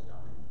told me he was dying.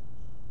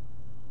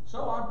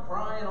 So I'm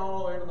crying all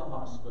the way to the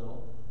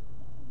hospital.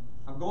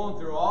 I'm going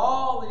through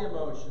all the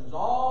emotions,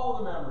 all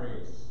the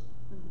memories.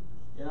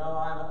 You know,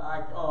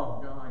 oh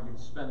God, I could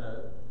spend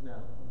no, I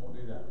won't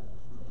do that.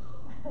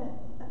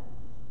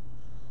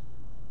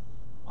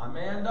 I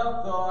manned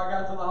up though. I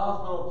got to the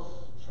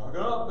hospital. Chug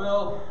it up,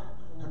 Bill.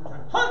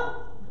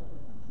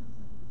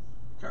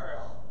 Carry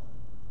on.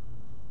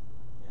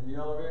 In the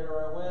elevator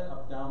I went,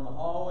 up down the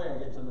hallway. I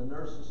get to the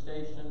nurse's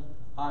station.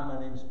 Hi, my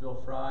name's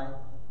Bill Fry.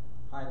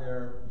 Hi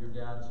there, your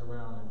dad's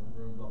around in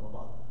the room, blah, blah,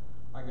 blah.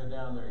 I go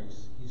down there,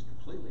 he's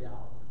completely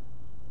out.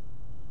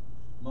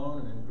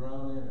 Moaning and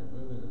groaning and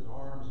moving his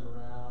arms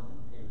around,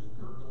 and he was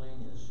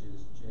gurgling his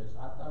chest.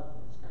 I thought,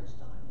 this guy's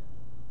dying.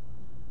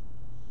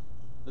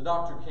 The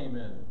doctor came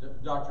in. The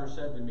doctor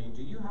said to me,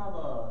 do you have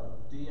a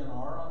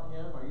DNR on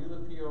him? Are you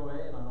the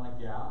POA? And I'm like,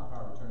 yeah,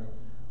 power of attorney.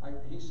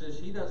 He says,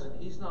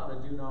 he's not a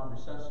do not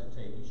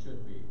resuscitate. He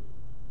should be.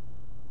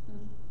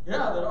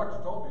 Yeah, the doctor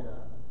told me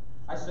that.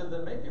 I said,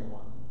 then make him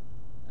one.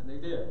 And they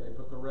did. They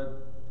put the red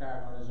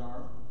tag on his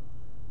arm.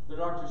 The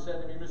doctor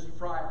said to me, Mr.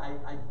 Fry,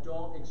 I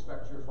don't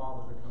expect your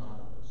father to come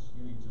out of this.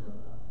 You need to know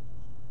that.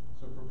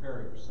 So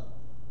prepare yourself.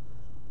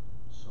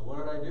 So what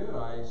did I do?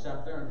 I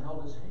sat there and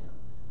held his hand.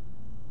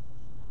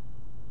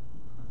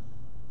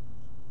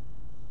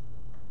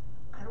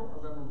 I don't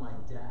remember my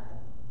dad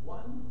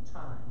one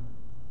time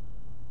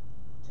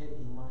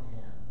taking my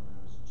hand when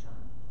I was a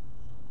child.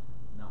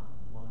 Not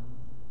one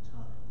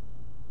time.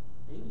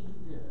 Maybe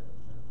he did,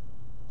 but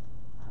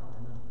I don't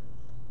remember it.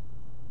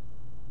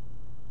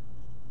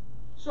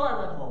 So I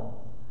went home.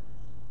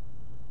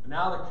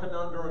 Now the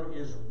conundrum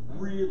is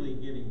really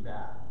getting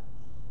bad.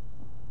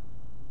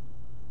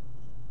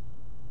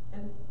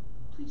 And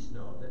please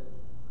know that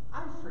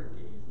I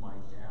forgave my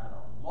dad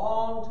a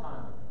long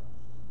time ago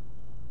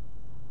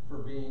for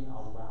being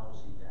a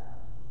lousy dad.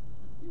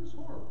 He was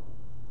horrible.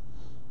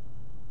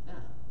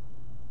 Yeah,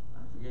 I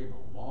forgave him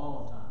a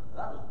long time ago.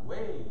 That was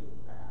way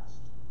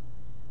past.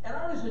 And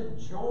I was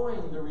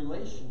enjoying the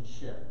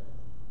relationship.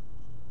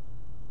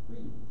 We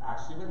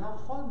actually would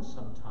have fun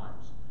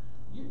sometimes.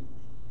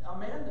 A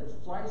man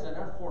that flies an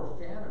F-4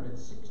 Phantom at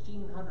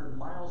 1,600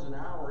 miles an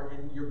hour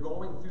and you're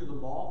going through the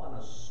mall on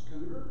a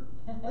scooter?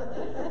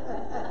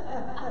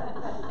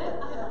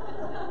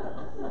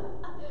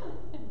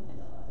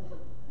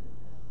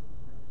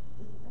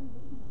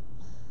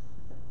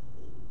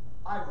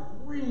 I've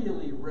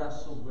really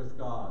wrestled with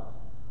God.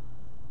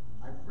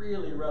 I've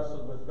really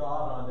wrestled with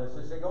God on this.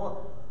 I say,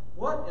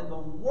 what in the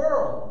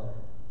world?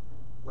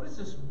 What does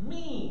this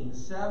mean,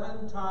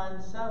 7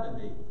 times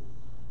 70?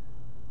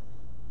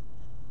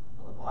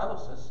 Well, the Bible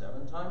says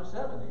 7 times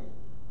 70.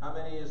 How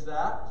many is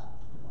that?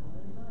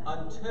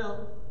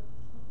 Until,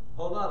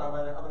 hold on, I'm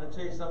going to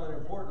tell you something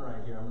important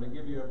right here. I'm going to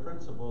give you a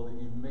principle that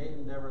you may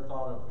have never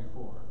thought of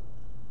before.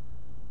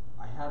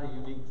 I had a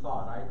unique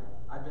thought.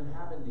 I've been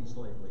having these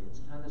lately.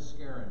 It's kind of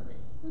scaring me.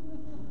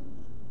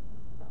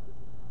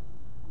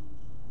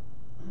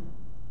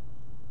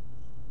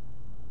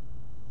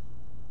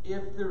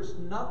 If there's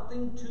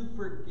nothing to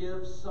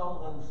forgive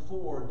someone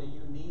for, do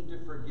you need to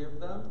forgive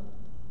them?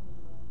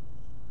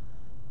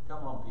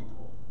 Come on,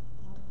 people.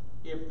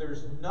 If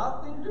there's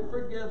nothing to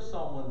forgive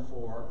someone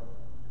for,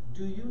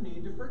 do you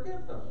need to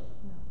forgive them?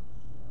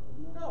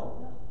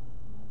 No.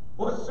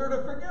 What's there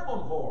to forgive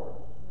them for?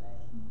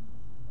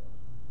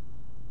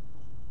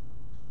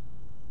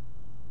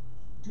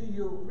 Do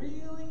you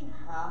really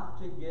have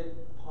to get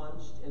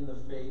punched in the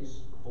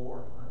face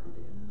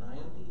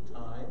 490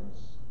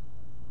 times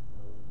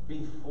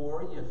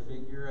before you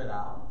figure it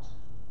out?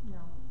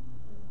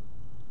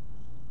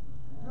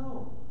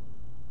 No.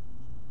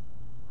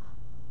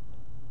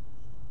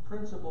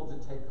 Principle to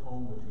take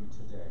home with you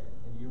today,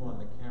 and you on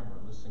the camera,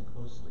 listen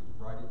closely,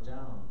 write it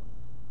down.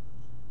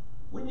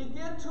 When you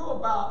get to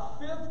about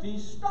 50,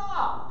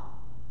 stop.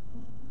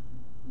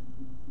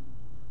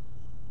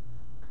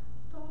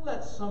 Don't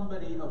let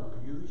somebody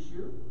abuse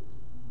you.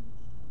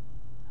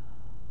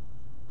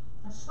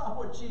 That's not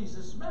what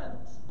Jesus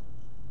meant.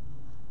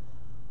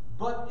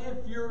 But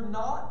if you're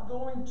not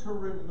going to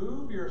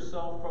remove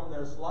yourself from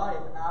this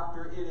life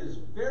after it is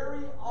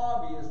very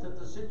obvious that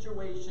the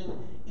situation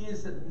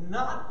is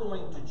not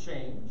going to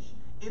change,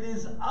 it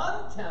is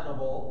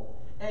untenable,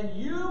 and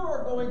you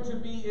are going to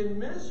be in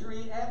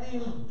misery and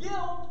in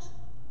guilt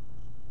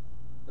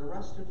the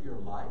rest of your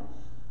life,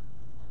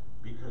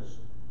 because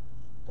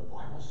the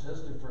Bible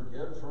says to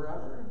forgive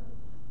forever?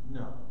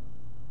 No.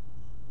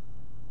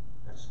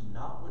 That's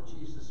not what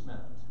Jesus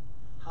meant.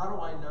 How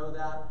do I know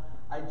that?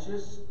 I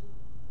just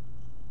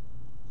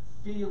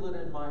feel it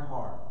in my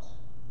heart.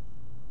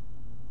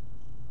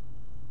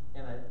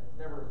 And I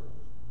never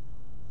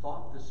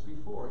thought this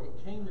before.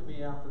 It came to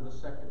me after the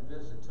second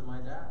visit to my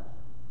dad.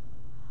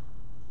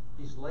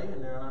 He's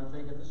laying there and I'm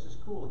thinking, this is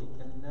cool. He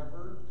can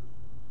never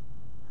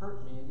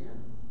hurt me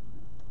again.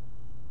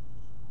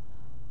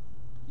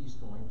 He's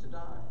going to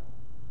die.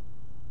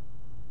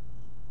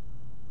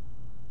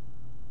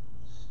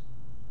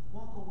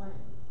 Walk away.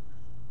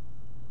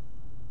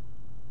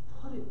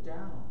 Put it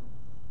down.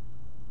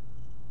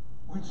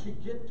 When you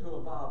get to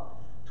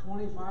about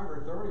 25 or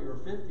 30 or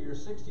 50 or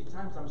 60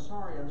 times, I'm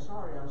sorry, I'm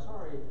sorry, I'm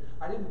sorry.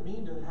 I didn't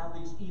mean to have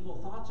these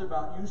evil thoughts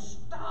about you.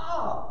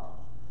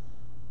 Stop!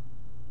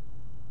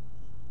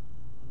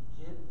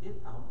 Get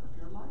it out of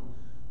your life.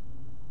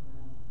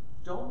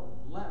 Don't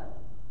let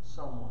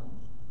someone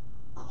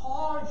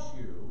cause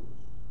you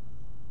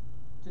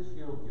to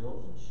feel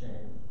guilt and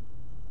shame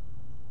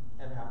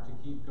and have to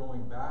keep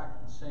going back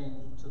and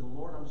saying to the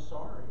Lord, I'm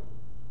sorry.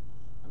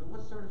 I mean,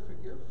 what's there to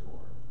forgive for?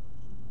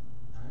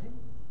 Right?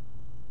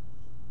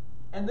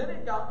 And then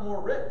it got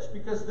more rich,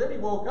 because then he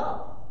woke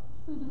up.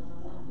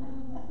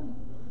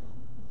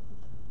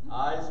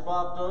 Eyes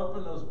popped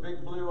open, those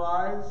big blue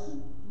eyes.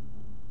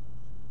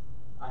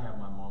 I have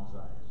my mom's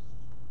eyes.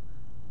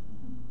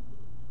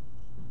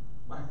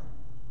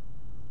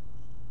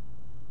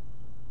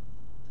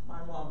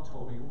 My mom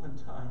told me one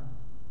time,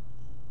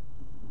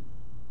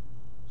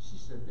 she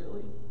said,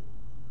 Billy,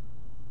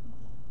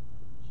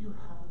 you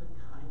have the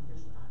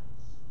kindest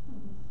eyes.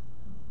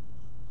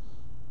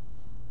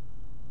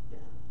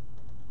 Yeah.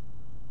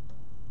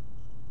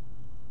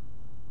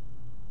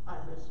 I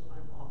miss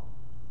my mom.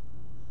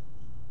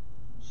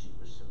 She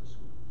was so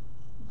sweet.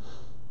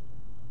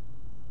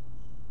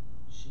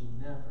 She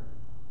never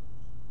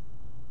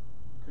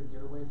could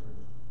get away from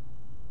me.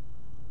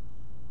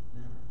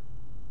 Never.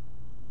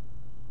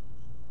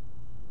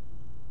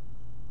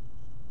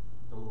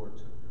 The Lord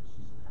took her.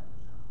 She's in heaven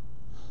now.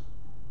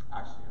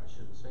 Actually, I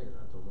shouldn't say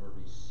that. The Lord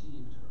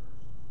received her.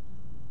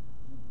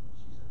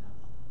 She's in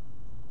heaven.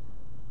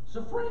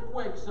 So Frank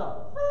wakes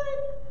up.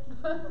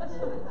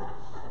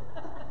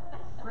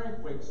 Frank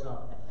wakes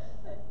up.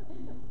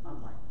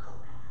 I'm like, crap.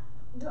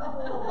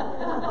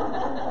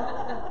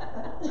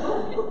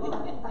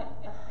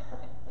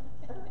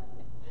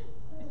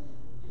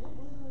 What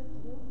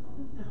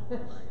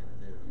am I going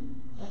to do?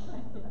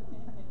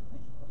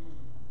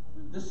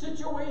 The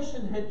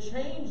situation had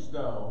changed,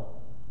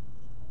 though,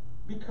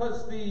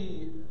 because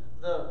the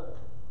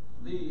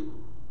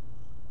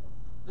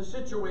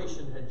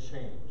situation had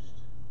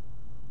changed.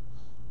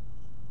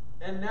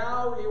 And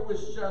now it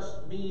was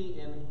just me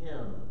and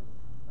him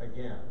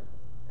again.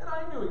 And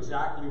I knew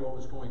exactly what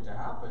was going to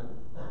happen.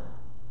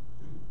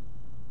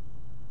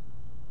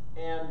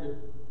 And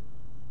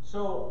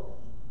so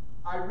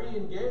I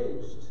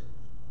re-engaged,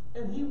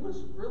 and he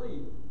was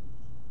really,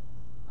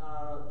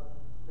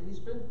 he's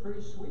been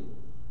pretty sweet,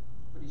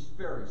 but he's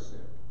very sick.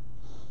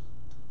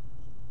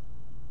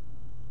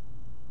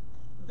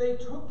 They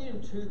took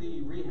him to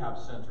the rehab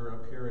center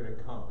up here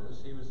at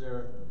Compass. He was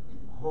there.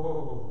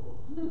 Oh,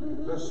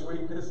 the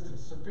sweetness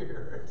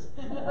disappeared.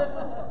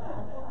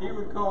 He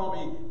would call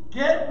me,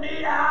 get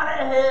me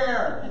out of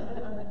here!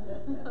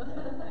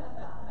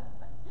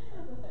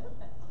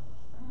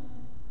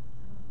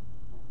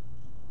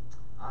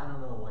 I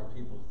don't know why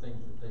people think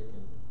that they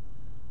can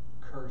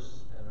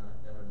curse at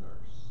a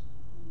nurse.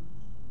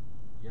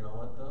 You know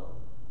what, though?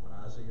 When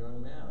I was a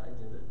young man, I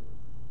did it.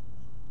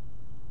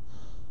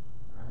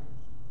 Right?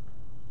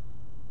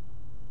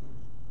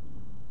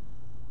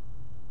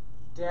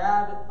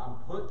 Dad, I'm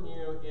putting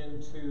you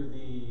into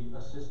the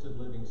assisted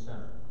living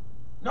center.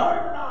 No,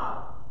 you're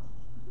not.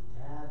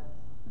 Dad,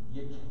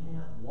 you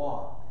can't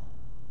walk.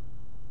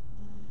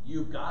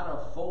 You've got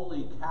a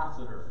Foley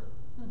catheter.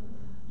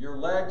 Your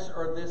legs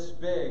are this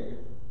big.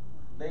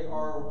 They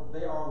are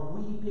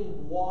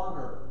weeping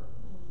water.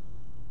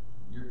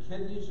 Your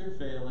kidneys are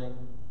failing.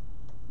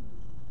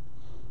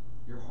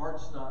 Your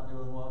heart's not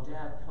doing well.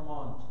 Dad, come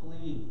on,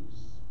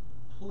 please.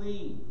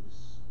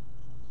 Please.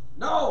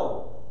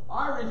 No!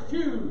 I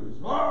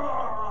refuse.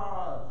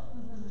 All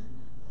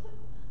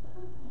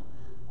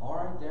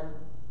right, Dad.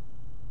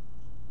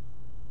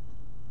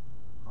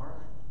 All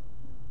right.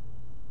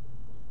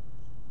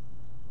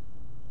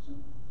 So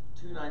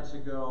 2 nights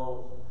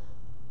ago,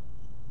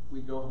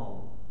 we go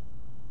home.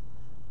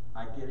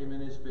 I get him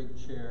in his big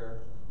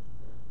chair.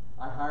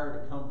 I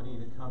hired a company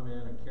to come in,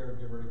 a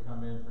caregiver to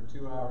come in for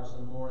 2 hours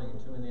in the morning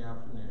and 2 in the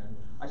afternoon.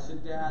 I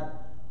said, Dad,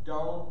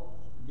 don't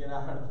get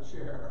out of the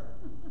chair.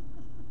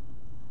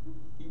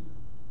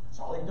 That's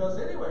all he does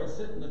anyway,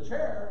 sit in the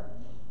chair.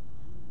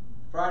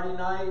 Friday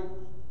night,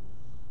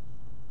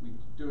 we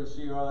do a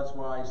CR. That's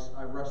why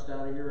I rushed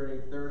out of here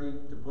at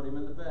 8:30 to put him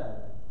in the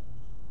bed.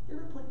 You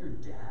ever put your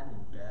dad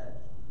in bed?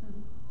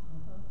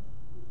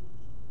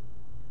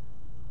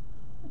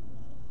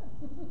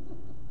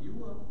 You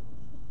will.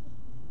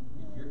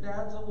 If your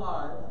dad's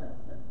alive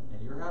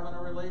and you're having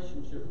a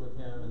relationship with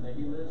him and that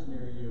he lives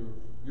near you,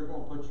 you're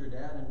going to put your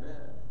dad in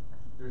bed.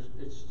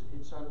 It's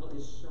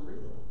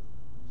surreal.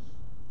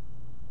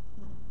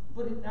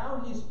 But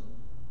now he's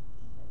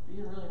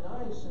being really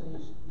nice, and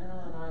he's,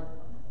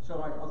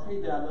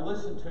 okay, Dad, now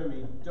listen to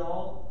me.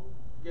 Don't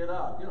get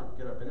up. You don't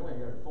get up anyway.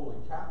 You got a Foley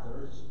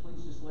catheter.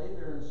 Please just lay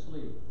there and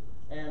sleep.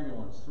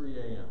 Ambulance, 3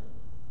 a.m.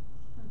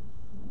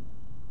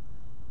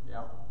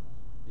 Yep.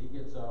 He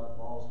gets up,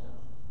 falls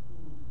down.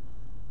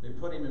 They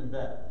put him in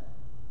bed.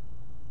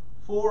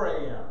 4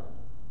 a.m.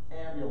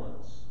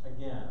 Ambulance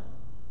again.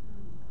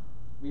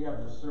 We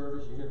have the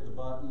service. You hit the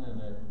button,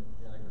 and it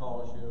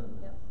calls you. And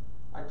Yep.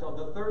 I told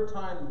the third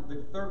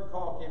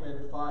call came in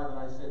at 5, and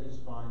I said, he's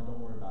fine, don't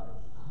worry about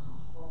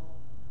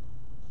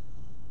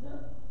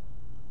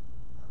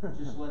it.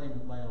 Just let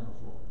him lay on the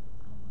floor.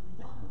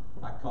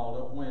 I called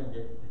up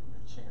Wingate.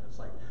 It's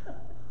like,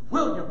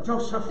 William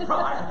Joseph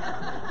Fry,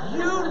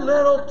 you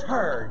little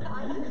turd.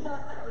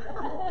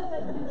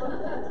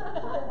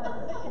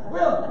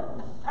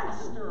 William,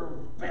 Pastor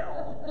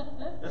Bill.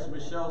 As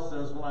Michelle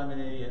says when I'm an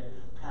idiot,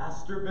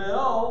 Pastor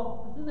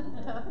Bill.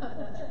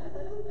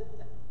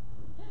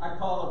 I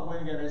called up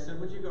Wingate and I said,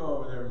 would you go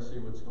over there and see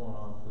what's going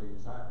on,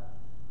 please?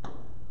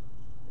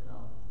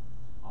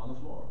 On the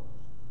floor.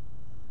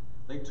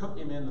 They took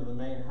him into the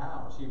main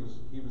house. He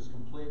was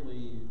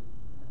completely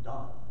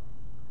done.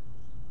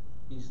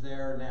 He's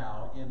there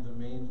now in the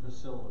main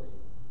facility,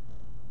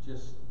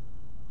 just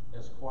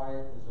as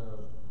quiet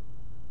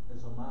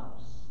as a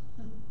mouse.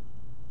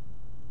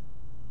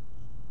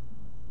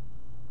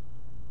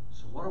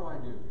 So what do I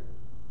do here?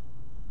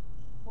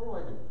 What do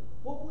I do?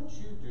 What would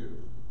you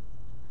do?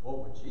 What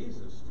would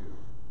Jesus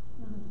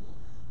do?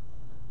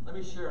 Let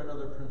me share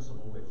another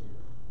principle with you.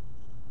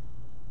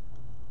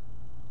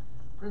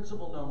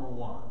 Principle number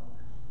 1.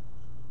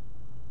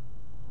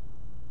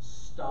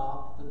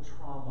 Stop the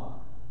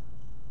trauma.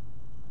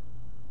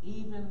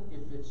 Even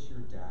if it's your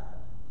dad.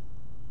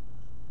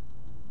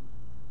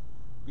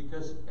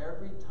 Because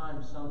every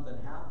time something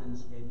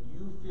happens and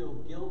you feel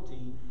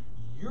guilty,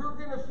 you're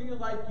going to feel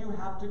like you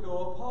have to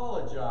go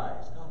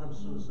apologize. God, I'm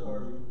so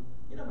sorry.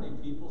 You know how many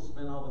people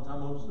spend all the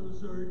time, I'm so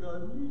sorry,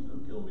 God, please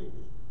don't kill me.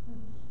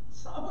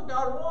 It's not what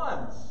God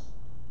wants.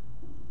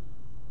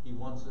 He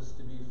wants us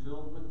to be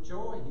filled with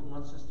joy. He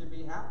wants us to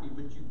be happy,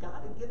 but you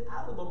got to get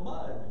out of the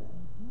mud.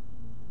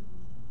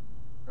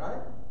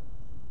 Right?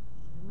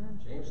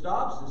 James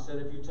Dobson said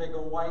if you take a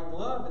white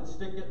glove and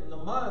stick it in the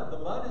mud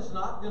is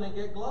not going to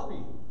get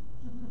glovey.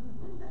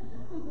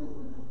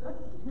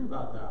 Think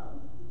about that.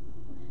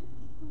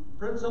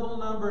 Principle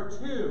number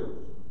 2.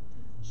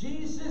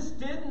 Jesus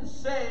didn't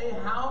say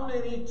how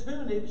many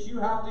tunics you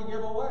have to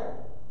give away.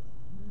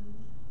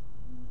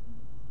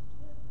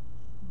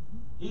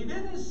 He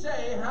didn't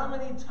say how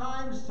many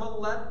times to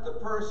let the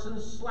person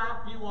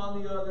slap you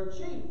on the other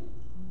cheek.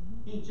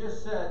 He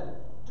just said,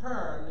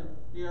 turn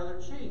the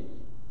other cheek.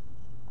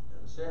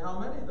 Didn't say how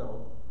many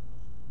though.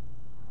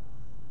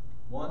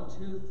 1,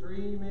 2,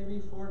 3,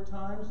 maybe 4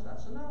 times.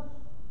 That's enough.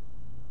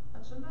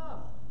 That's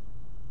enough.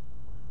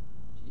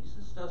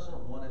 Jesus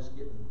doesn't want us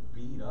getting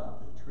beat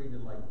up and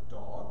treated like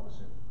dogs.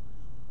 And,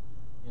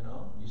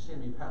 you say to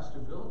me, Pastor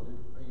Bill,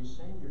 are you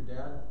saying your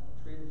dad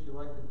treated you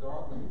like a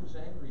dog? When he was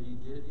angry, he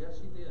did. Yes,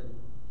 he did.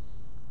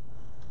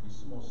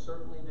 He most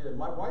certainly did.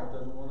 My wife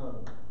doesn't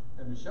want to,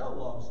 and Michelle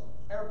loves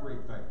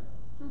everything.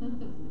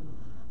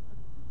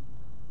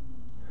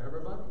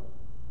 Everybody.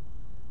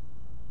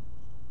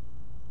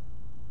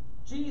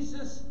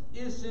 Jesus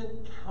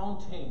isn't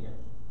counting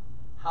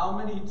how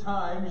many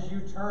times you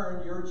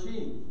turn your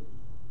cheek.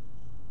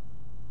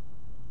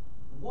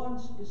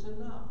 Once is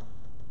enough.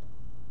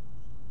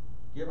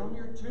 Give them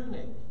your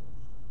tunic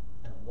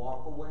and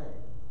walk away.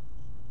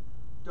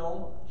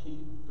 don't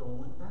keep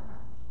going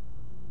back,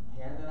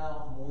 handing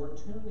out more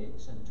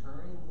tunics and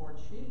turning more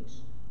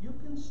cheeks. You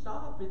can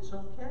stop. It's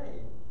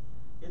okay.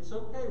 It's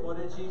okay. What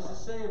did Jesus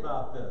say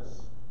about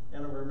this?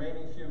 In the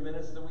remaining few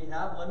minutes that we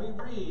have, let me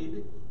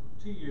read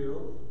to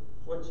you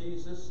what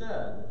Jesus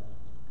said.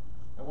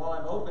 And while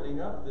I'm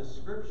opening up this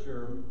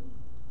scripture,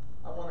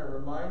 I want to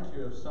remind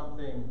you of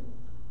something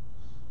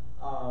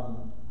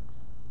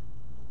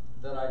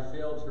that I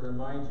failed to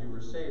remind you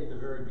or say at the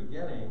very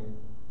beginning,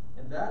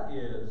 and that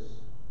is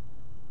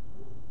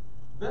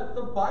that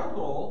the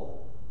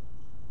Bible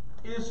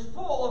is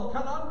full of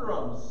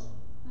conundrums.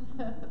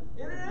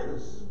 It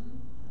is.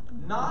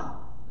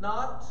 Not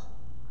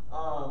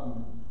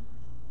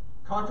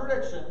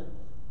contradiction,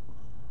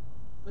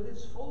 but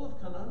it's full of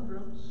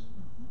conundrums.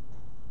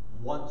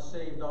 Once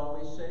saved,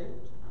 always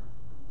saved.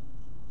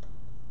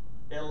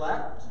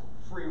 Elect,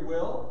 free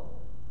will.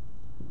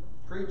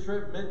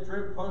 Pre-trib,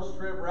 mid-trib,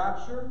 post-trib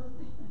rapture.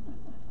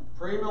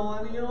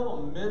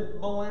 Premillennial,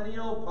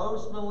 mid-millennial,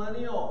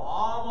 post-millennial,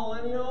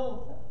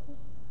 amillennial.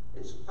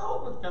 It's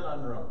filled with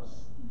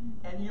conundrums.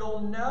 And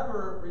you'll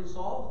never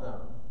resolve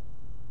them.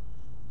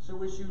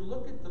 So as you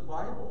look at the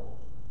Bible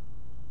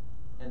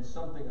and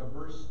a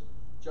verse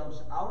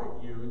jumps out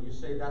at you and you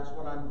say, that's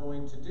what I'm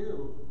going to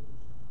do,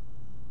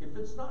 if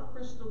it's not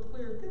crystal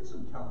clear, get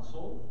some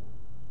counsel.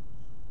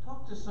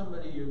 Talk to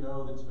somebody you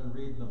know that's been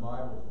reading the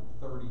Bible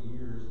for 30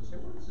 years and say,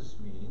 what does this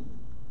mean?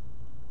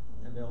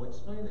 And they'll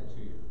explain it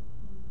to you.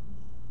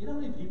 You know how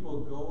many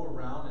people go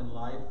around in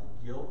life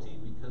guilty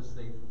because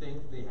they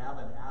think they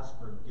haven't asked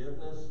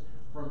forgiveness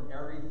from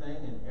everything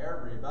and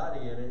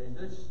everybody, and it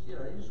just, you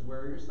just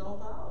wear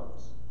yourself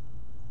out.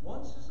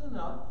 Once is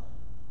enough.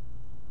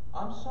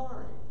 I'm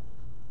sorry.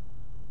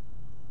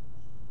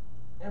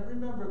 And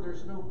remember,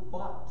 there's no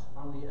but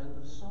on the end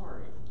of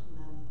sorry.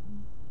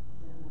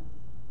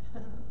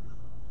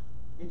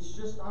 It's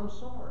just, I'm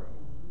sorry.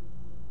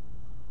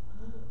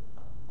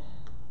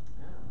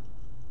 Yeah.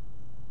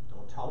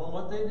 Don't tell them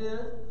what they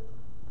did.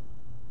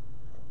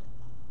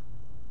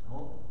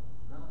 No,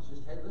 it's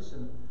just, hey,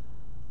 listen,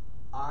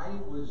 I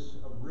was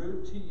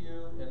rude to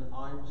you and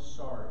I'm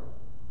sorry.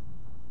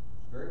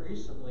 Very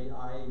recently,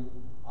 I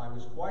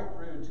was quite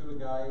rude to a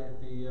guy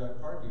at the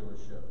car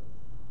dealership.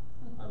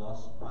 I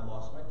lost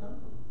my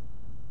temper.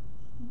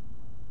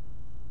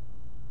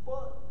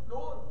 But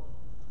Lord,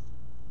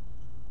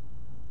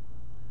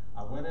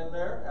 I went in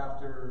there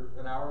after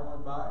an hour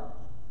went by.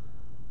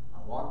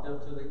 I walked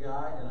up to the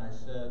guy and I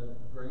said,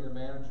 bring the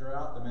manager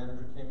out. The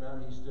manager came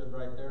out, he stood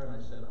right there, and I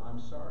said, I'm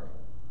sorry.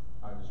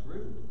 I was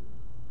rude,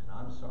 and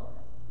I'm sorry.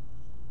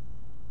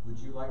 Would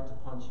you like to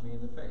punch me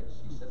in the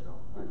face? He said, no.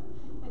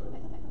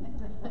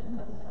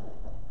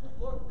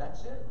 Look,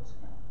 that's it.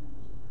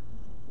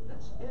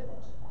 That's it.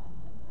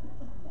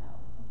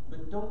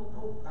 But don't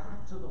go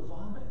back to the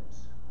vomit.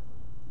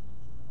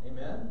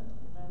 Amen?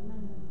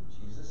 Amen.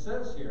 Jesus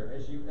says here,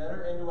 as you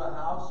enter into a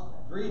house,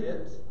 greet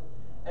it.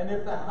 And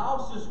if the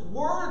house is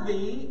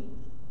worthy,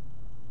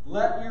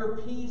 let your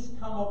peace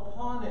come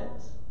upon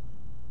it.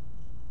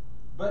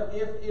 But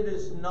if it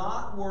is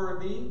not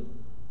worthy,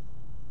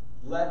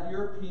 let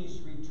your peace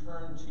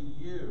return to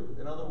you.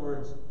 In other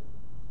words,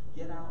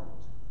 get out.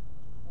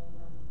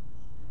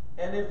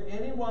 And if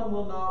anyone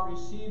will not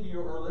receive you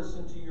or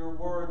listen to your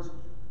words,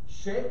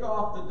 shake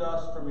off the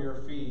dust from your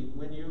feet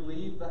when you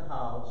leave the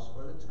house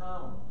or the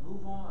town.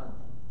 Move on.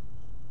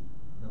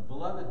 Now,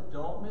 beloved,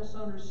 don't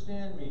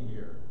misunderstand me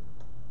here.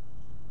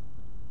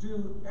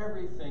 Do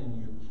everything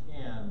you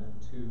can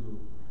to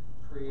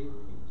create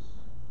peace.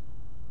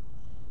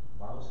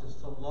 The Bible says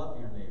to love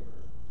your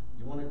neighbor.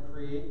 You want to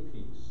create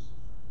peace.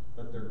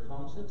 But there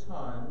comes a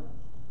time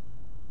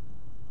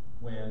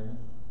when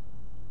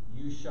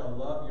you shall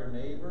love your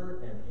neighbor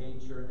and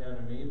hate your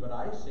enemy. But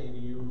I say to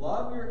you,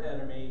 love your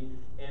enemy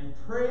and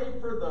pray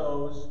for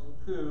those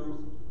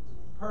who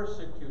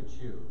persecute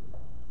you.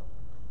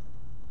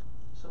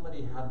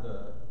 Somebody had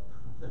the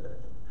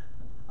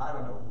I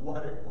don't know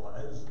what it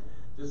was,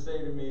 to say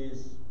to me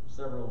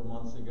several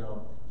months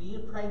ago, do you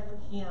pray for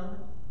him?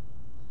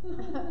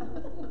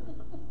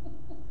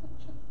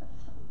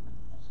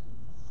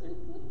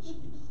 Jesus.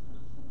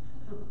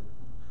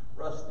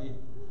 Rusty,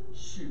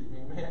 shoot me,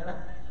 man.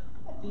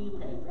 Do you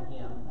pray for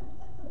him?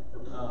 Oh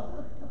my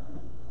God.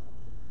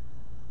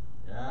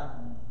 Yeah?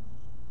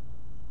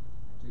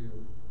 I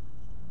do.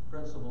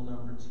 Principle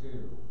number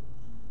 2.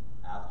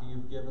 After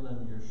you've given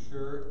them your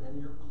shirt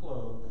and your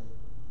cloak,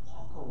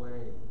 walk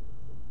away.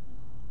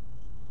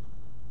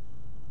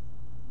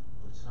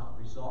 It's not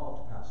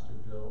resolved, Pastor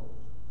Bill.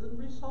 Then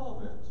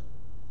resolve it.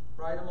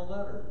 Write them a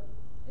letter.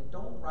 And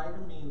don't write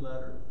a mean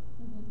letter.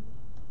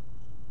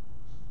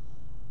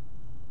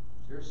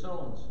 Dear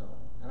so-and-so,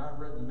 and I've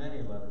written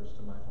many letters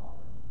to my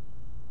father.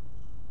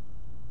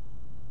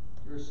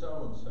 Dear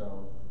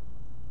so-and-so,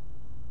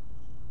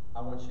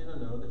 I want you to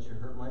know that you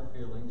hurt my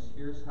feelings.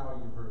 Here's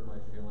how you hurt my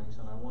feelings,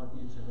 and I want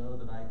you to know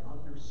that I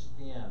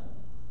understand.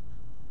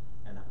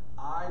 And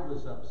I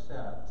was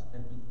upset,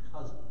 and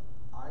because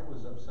I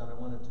was upset, I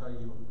want to tell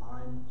you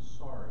I'm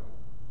sorry.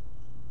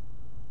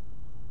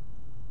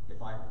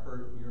 If I I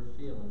hurt your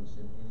feelings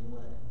in any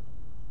way,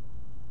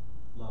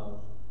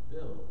 love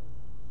Bill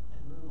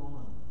and move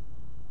on.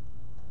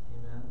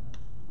 Amen.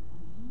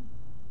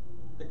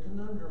 The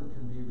conundrum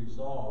can be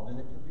resolved, and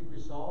it can be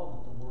resolved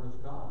with the Word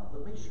of God.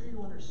 But make sure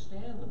you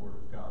understand the Word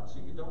of God so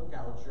you don't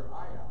gouge your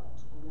eye out.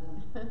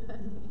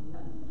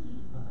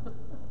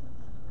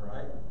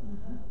 Right?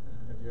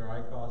 If your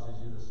eye causes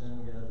you to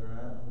sin, gouge your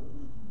eye out.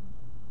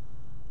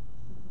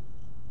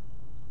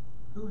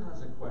 Who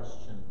has a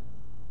question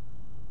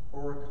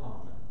or a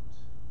comment?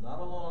 Not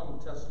a long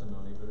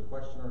testimony, but a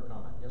question or a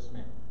comment. Yes,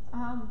 ma'am.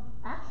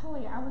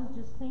 Actually, I was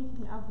just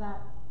thinking of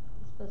that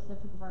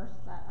specific verse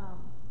that,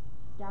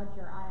 gouge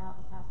your eye out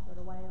and cast it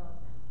away,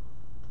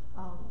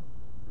 or,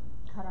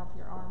 cut off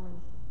your arm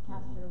and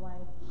cast it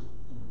away.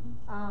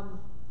 I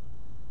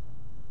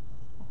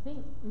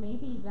think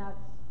maybe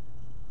that's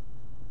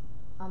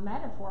a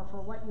metaphor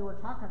for what you were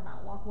talking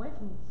about. Walk away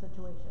from the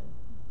situation.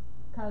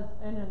 Because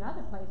in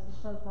another place it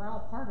says we're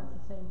all part of the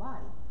same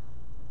body.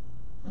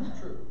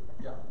 True,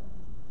 yeah.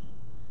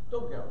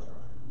 Don't gouge your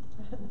eye.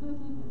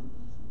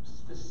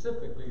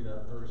 Specifically,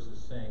 that verse is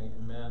saying,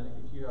 men,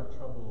 if you have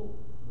trouble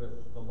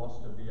with the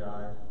lust of the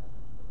eye,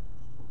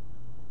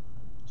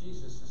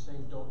 Jesus is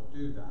saying don't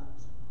do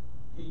that.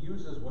 He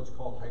uses what's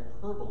called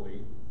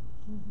hyperbole,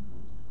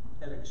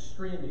 an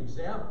extreme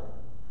example.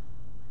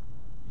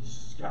 He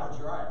says, gouge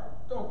your eye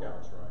out. Don't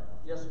gouge your eye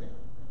out. Yes, ma'am.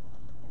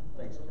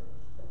 Thanks, Karen.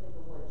 I think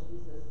of what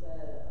Jesus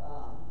said,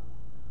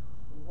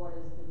 what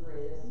is the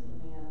greatest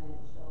commandment?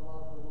 You shall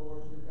love the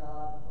Lord your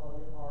God with all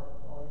your heart,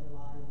 with all your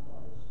mind, with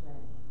all your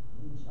strength,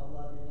 and you shall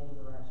love your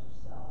neighbor as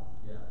yourself.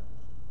 Yeah.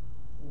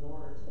 In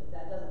order to,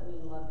 that doesn't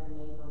mean love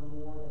your neighbor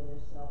more than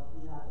yourself.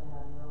 You have to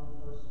have your own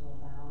personal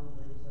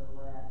boundaries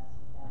erect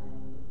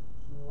and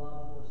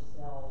love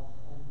yourself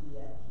and be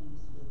at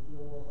peace with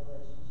your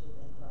relationship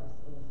in Christ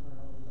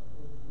internally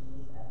before you can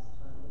move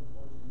externally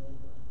towards your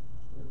neighbor.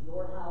 If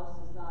your house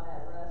is not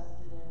at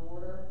rest and in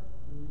order,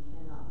 then you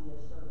cannot be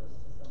of service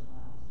to someone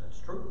else.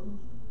 That's true.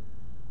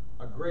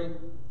 A great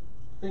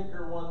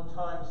thinker one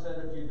time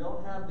said, if you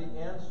don't have the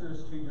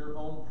answers to your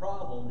own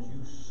problems,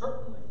 you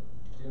certainly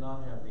do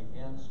not have the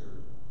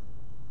answer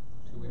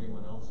to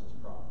anyone else's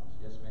problems.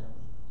 Yes, ma'am?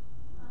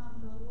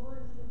 The Lord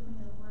has given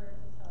me a word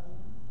to tell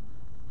you.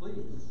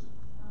 Please.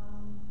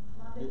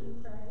 Monday you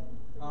pray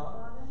for your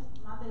father.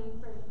 Monday you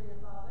pray for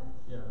your father.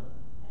 Yeah.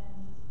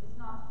 And it's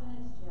not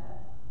finished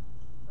yet,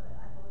 but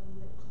I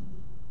believe that he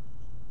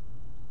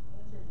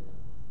answered you.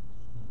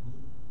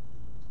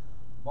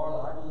 Marla,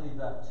 I believe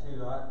that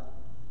too.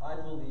 I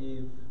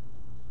believe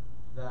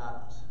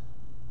that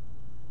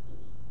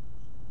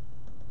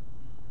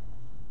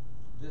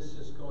this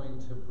is going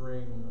to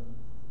bring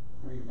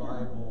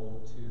revival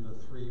to the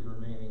 3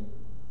 remaining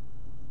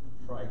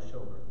Fry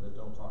children that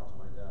don't talk to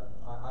my dad.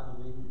 I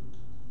believe you.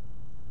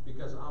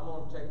 Because I'm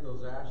going to take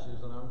those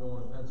ashes and I'm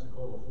going to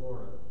Pensacola,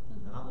 Florida,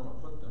 and I'm going to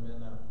put them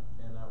in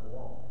that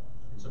wall.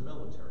 It's a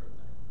military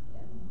thing.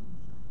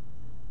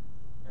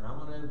 Yeah. And I'm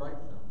going to invite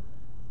them.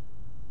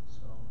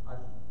 So I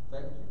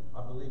thank you.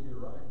 I believe you're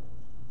right.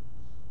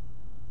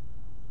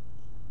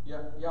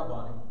 Yeah,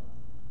 Bonnie.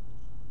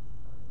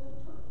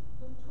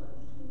 I'm torn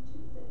between 2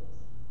 things.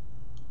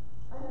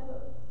 I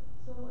have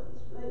someone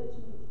that's related to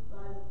me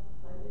by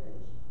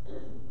marriage.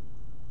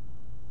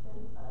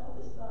 And I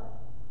always thought,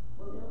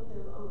 well, we don't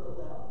get along real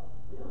well.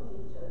 We don't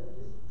hate each other.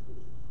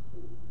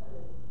 We kind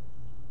of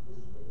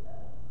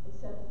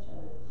accept each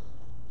other.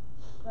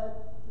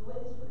 But the way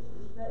this person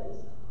was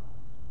raised,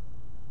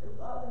 her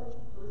father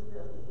was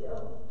mentally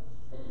ill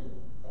and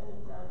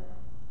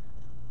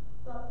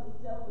thought that the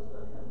devil was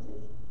going to come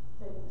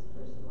take this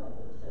person away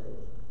from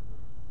him.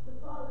 So the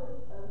father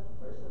of the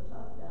person I'm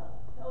talking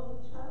about held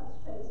the child's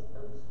face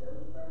over the stove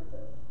and burned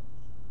them.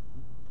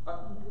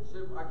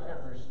 I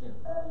can't understand.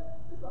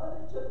 The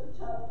father took the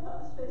child,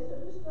 held his face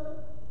over the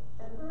stove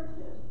and burned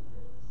him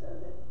so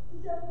that the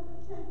devil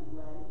would take him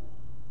away.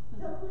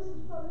 Now, of course,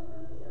 his father's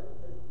mentally ill,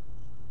 but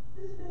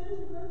this man is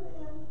a grown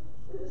man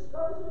with the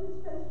scars on his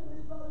face when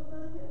his father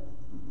burned him.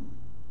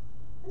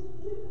 Has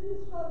forgiven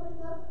his father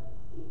enough.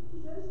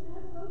 He goes and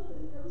has lunch with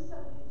him every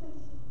Sunday and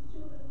takes his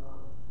children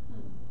along.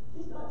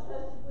 He's not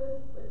trusted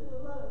with him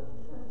alone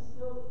because he's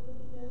still could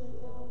be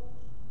mentally ill.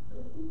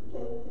 But he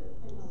forgave him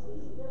and he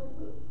sees him every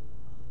week.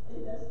 And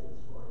he does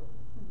things for him.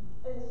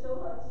 And it's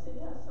so hard to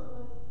see how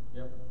someone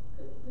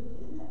could do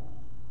that.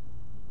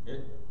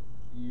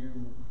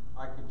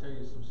 I could tell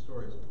you some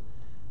stories.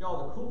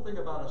 Y'all, the cool thing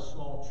about a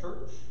small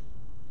church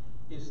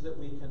is that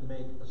we can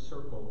make a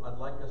circle. I'd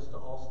like us to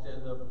all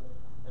stand up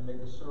and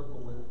make a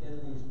circle within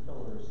these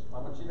pillars. I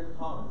want you to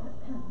come,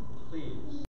 please.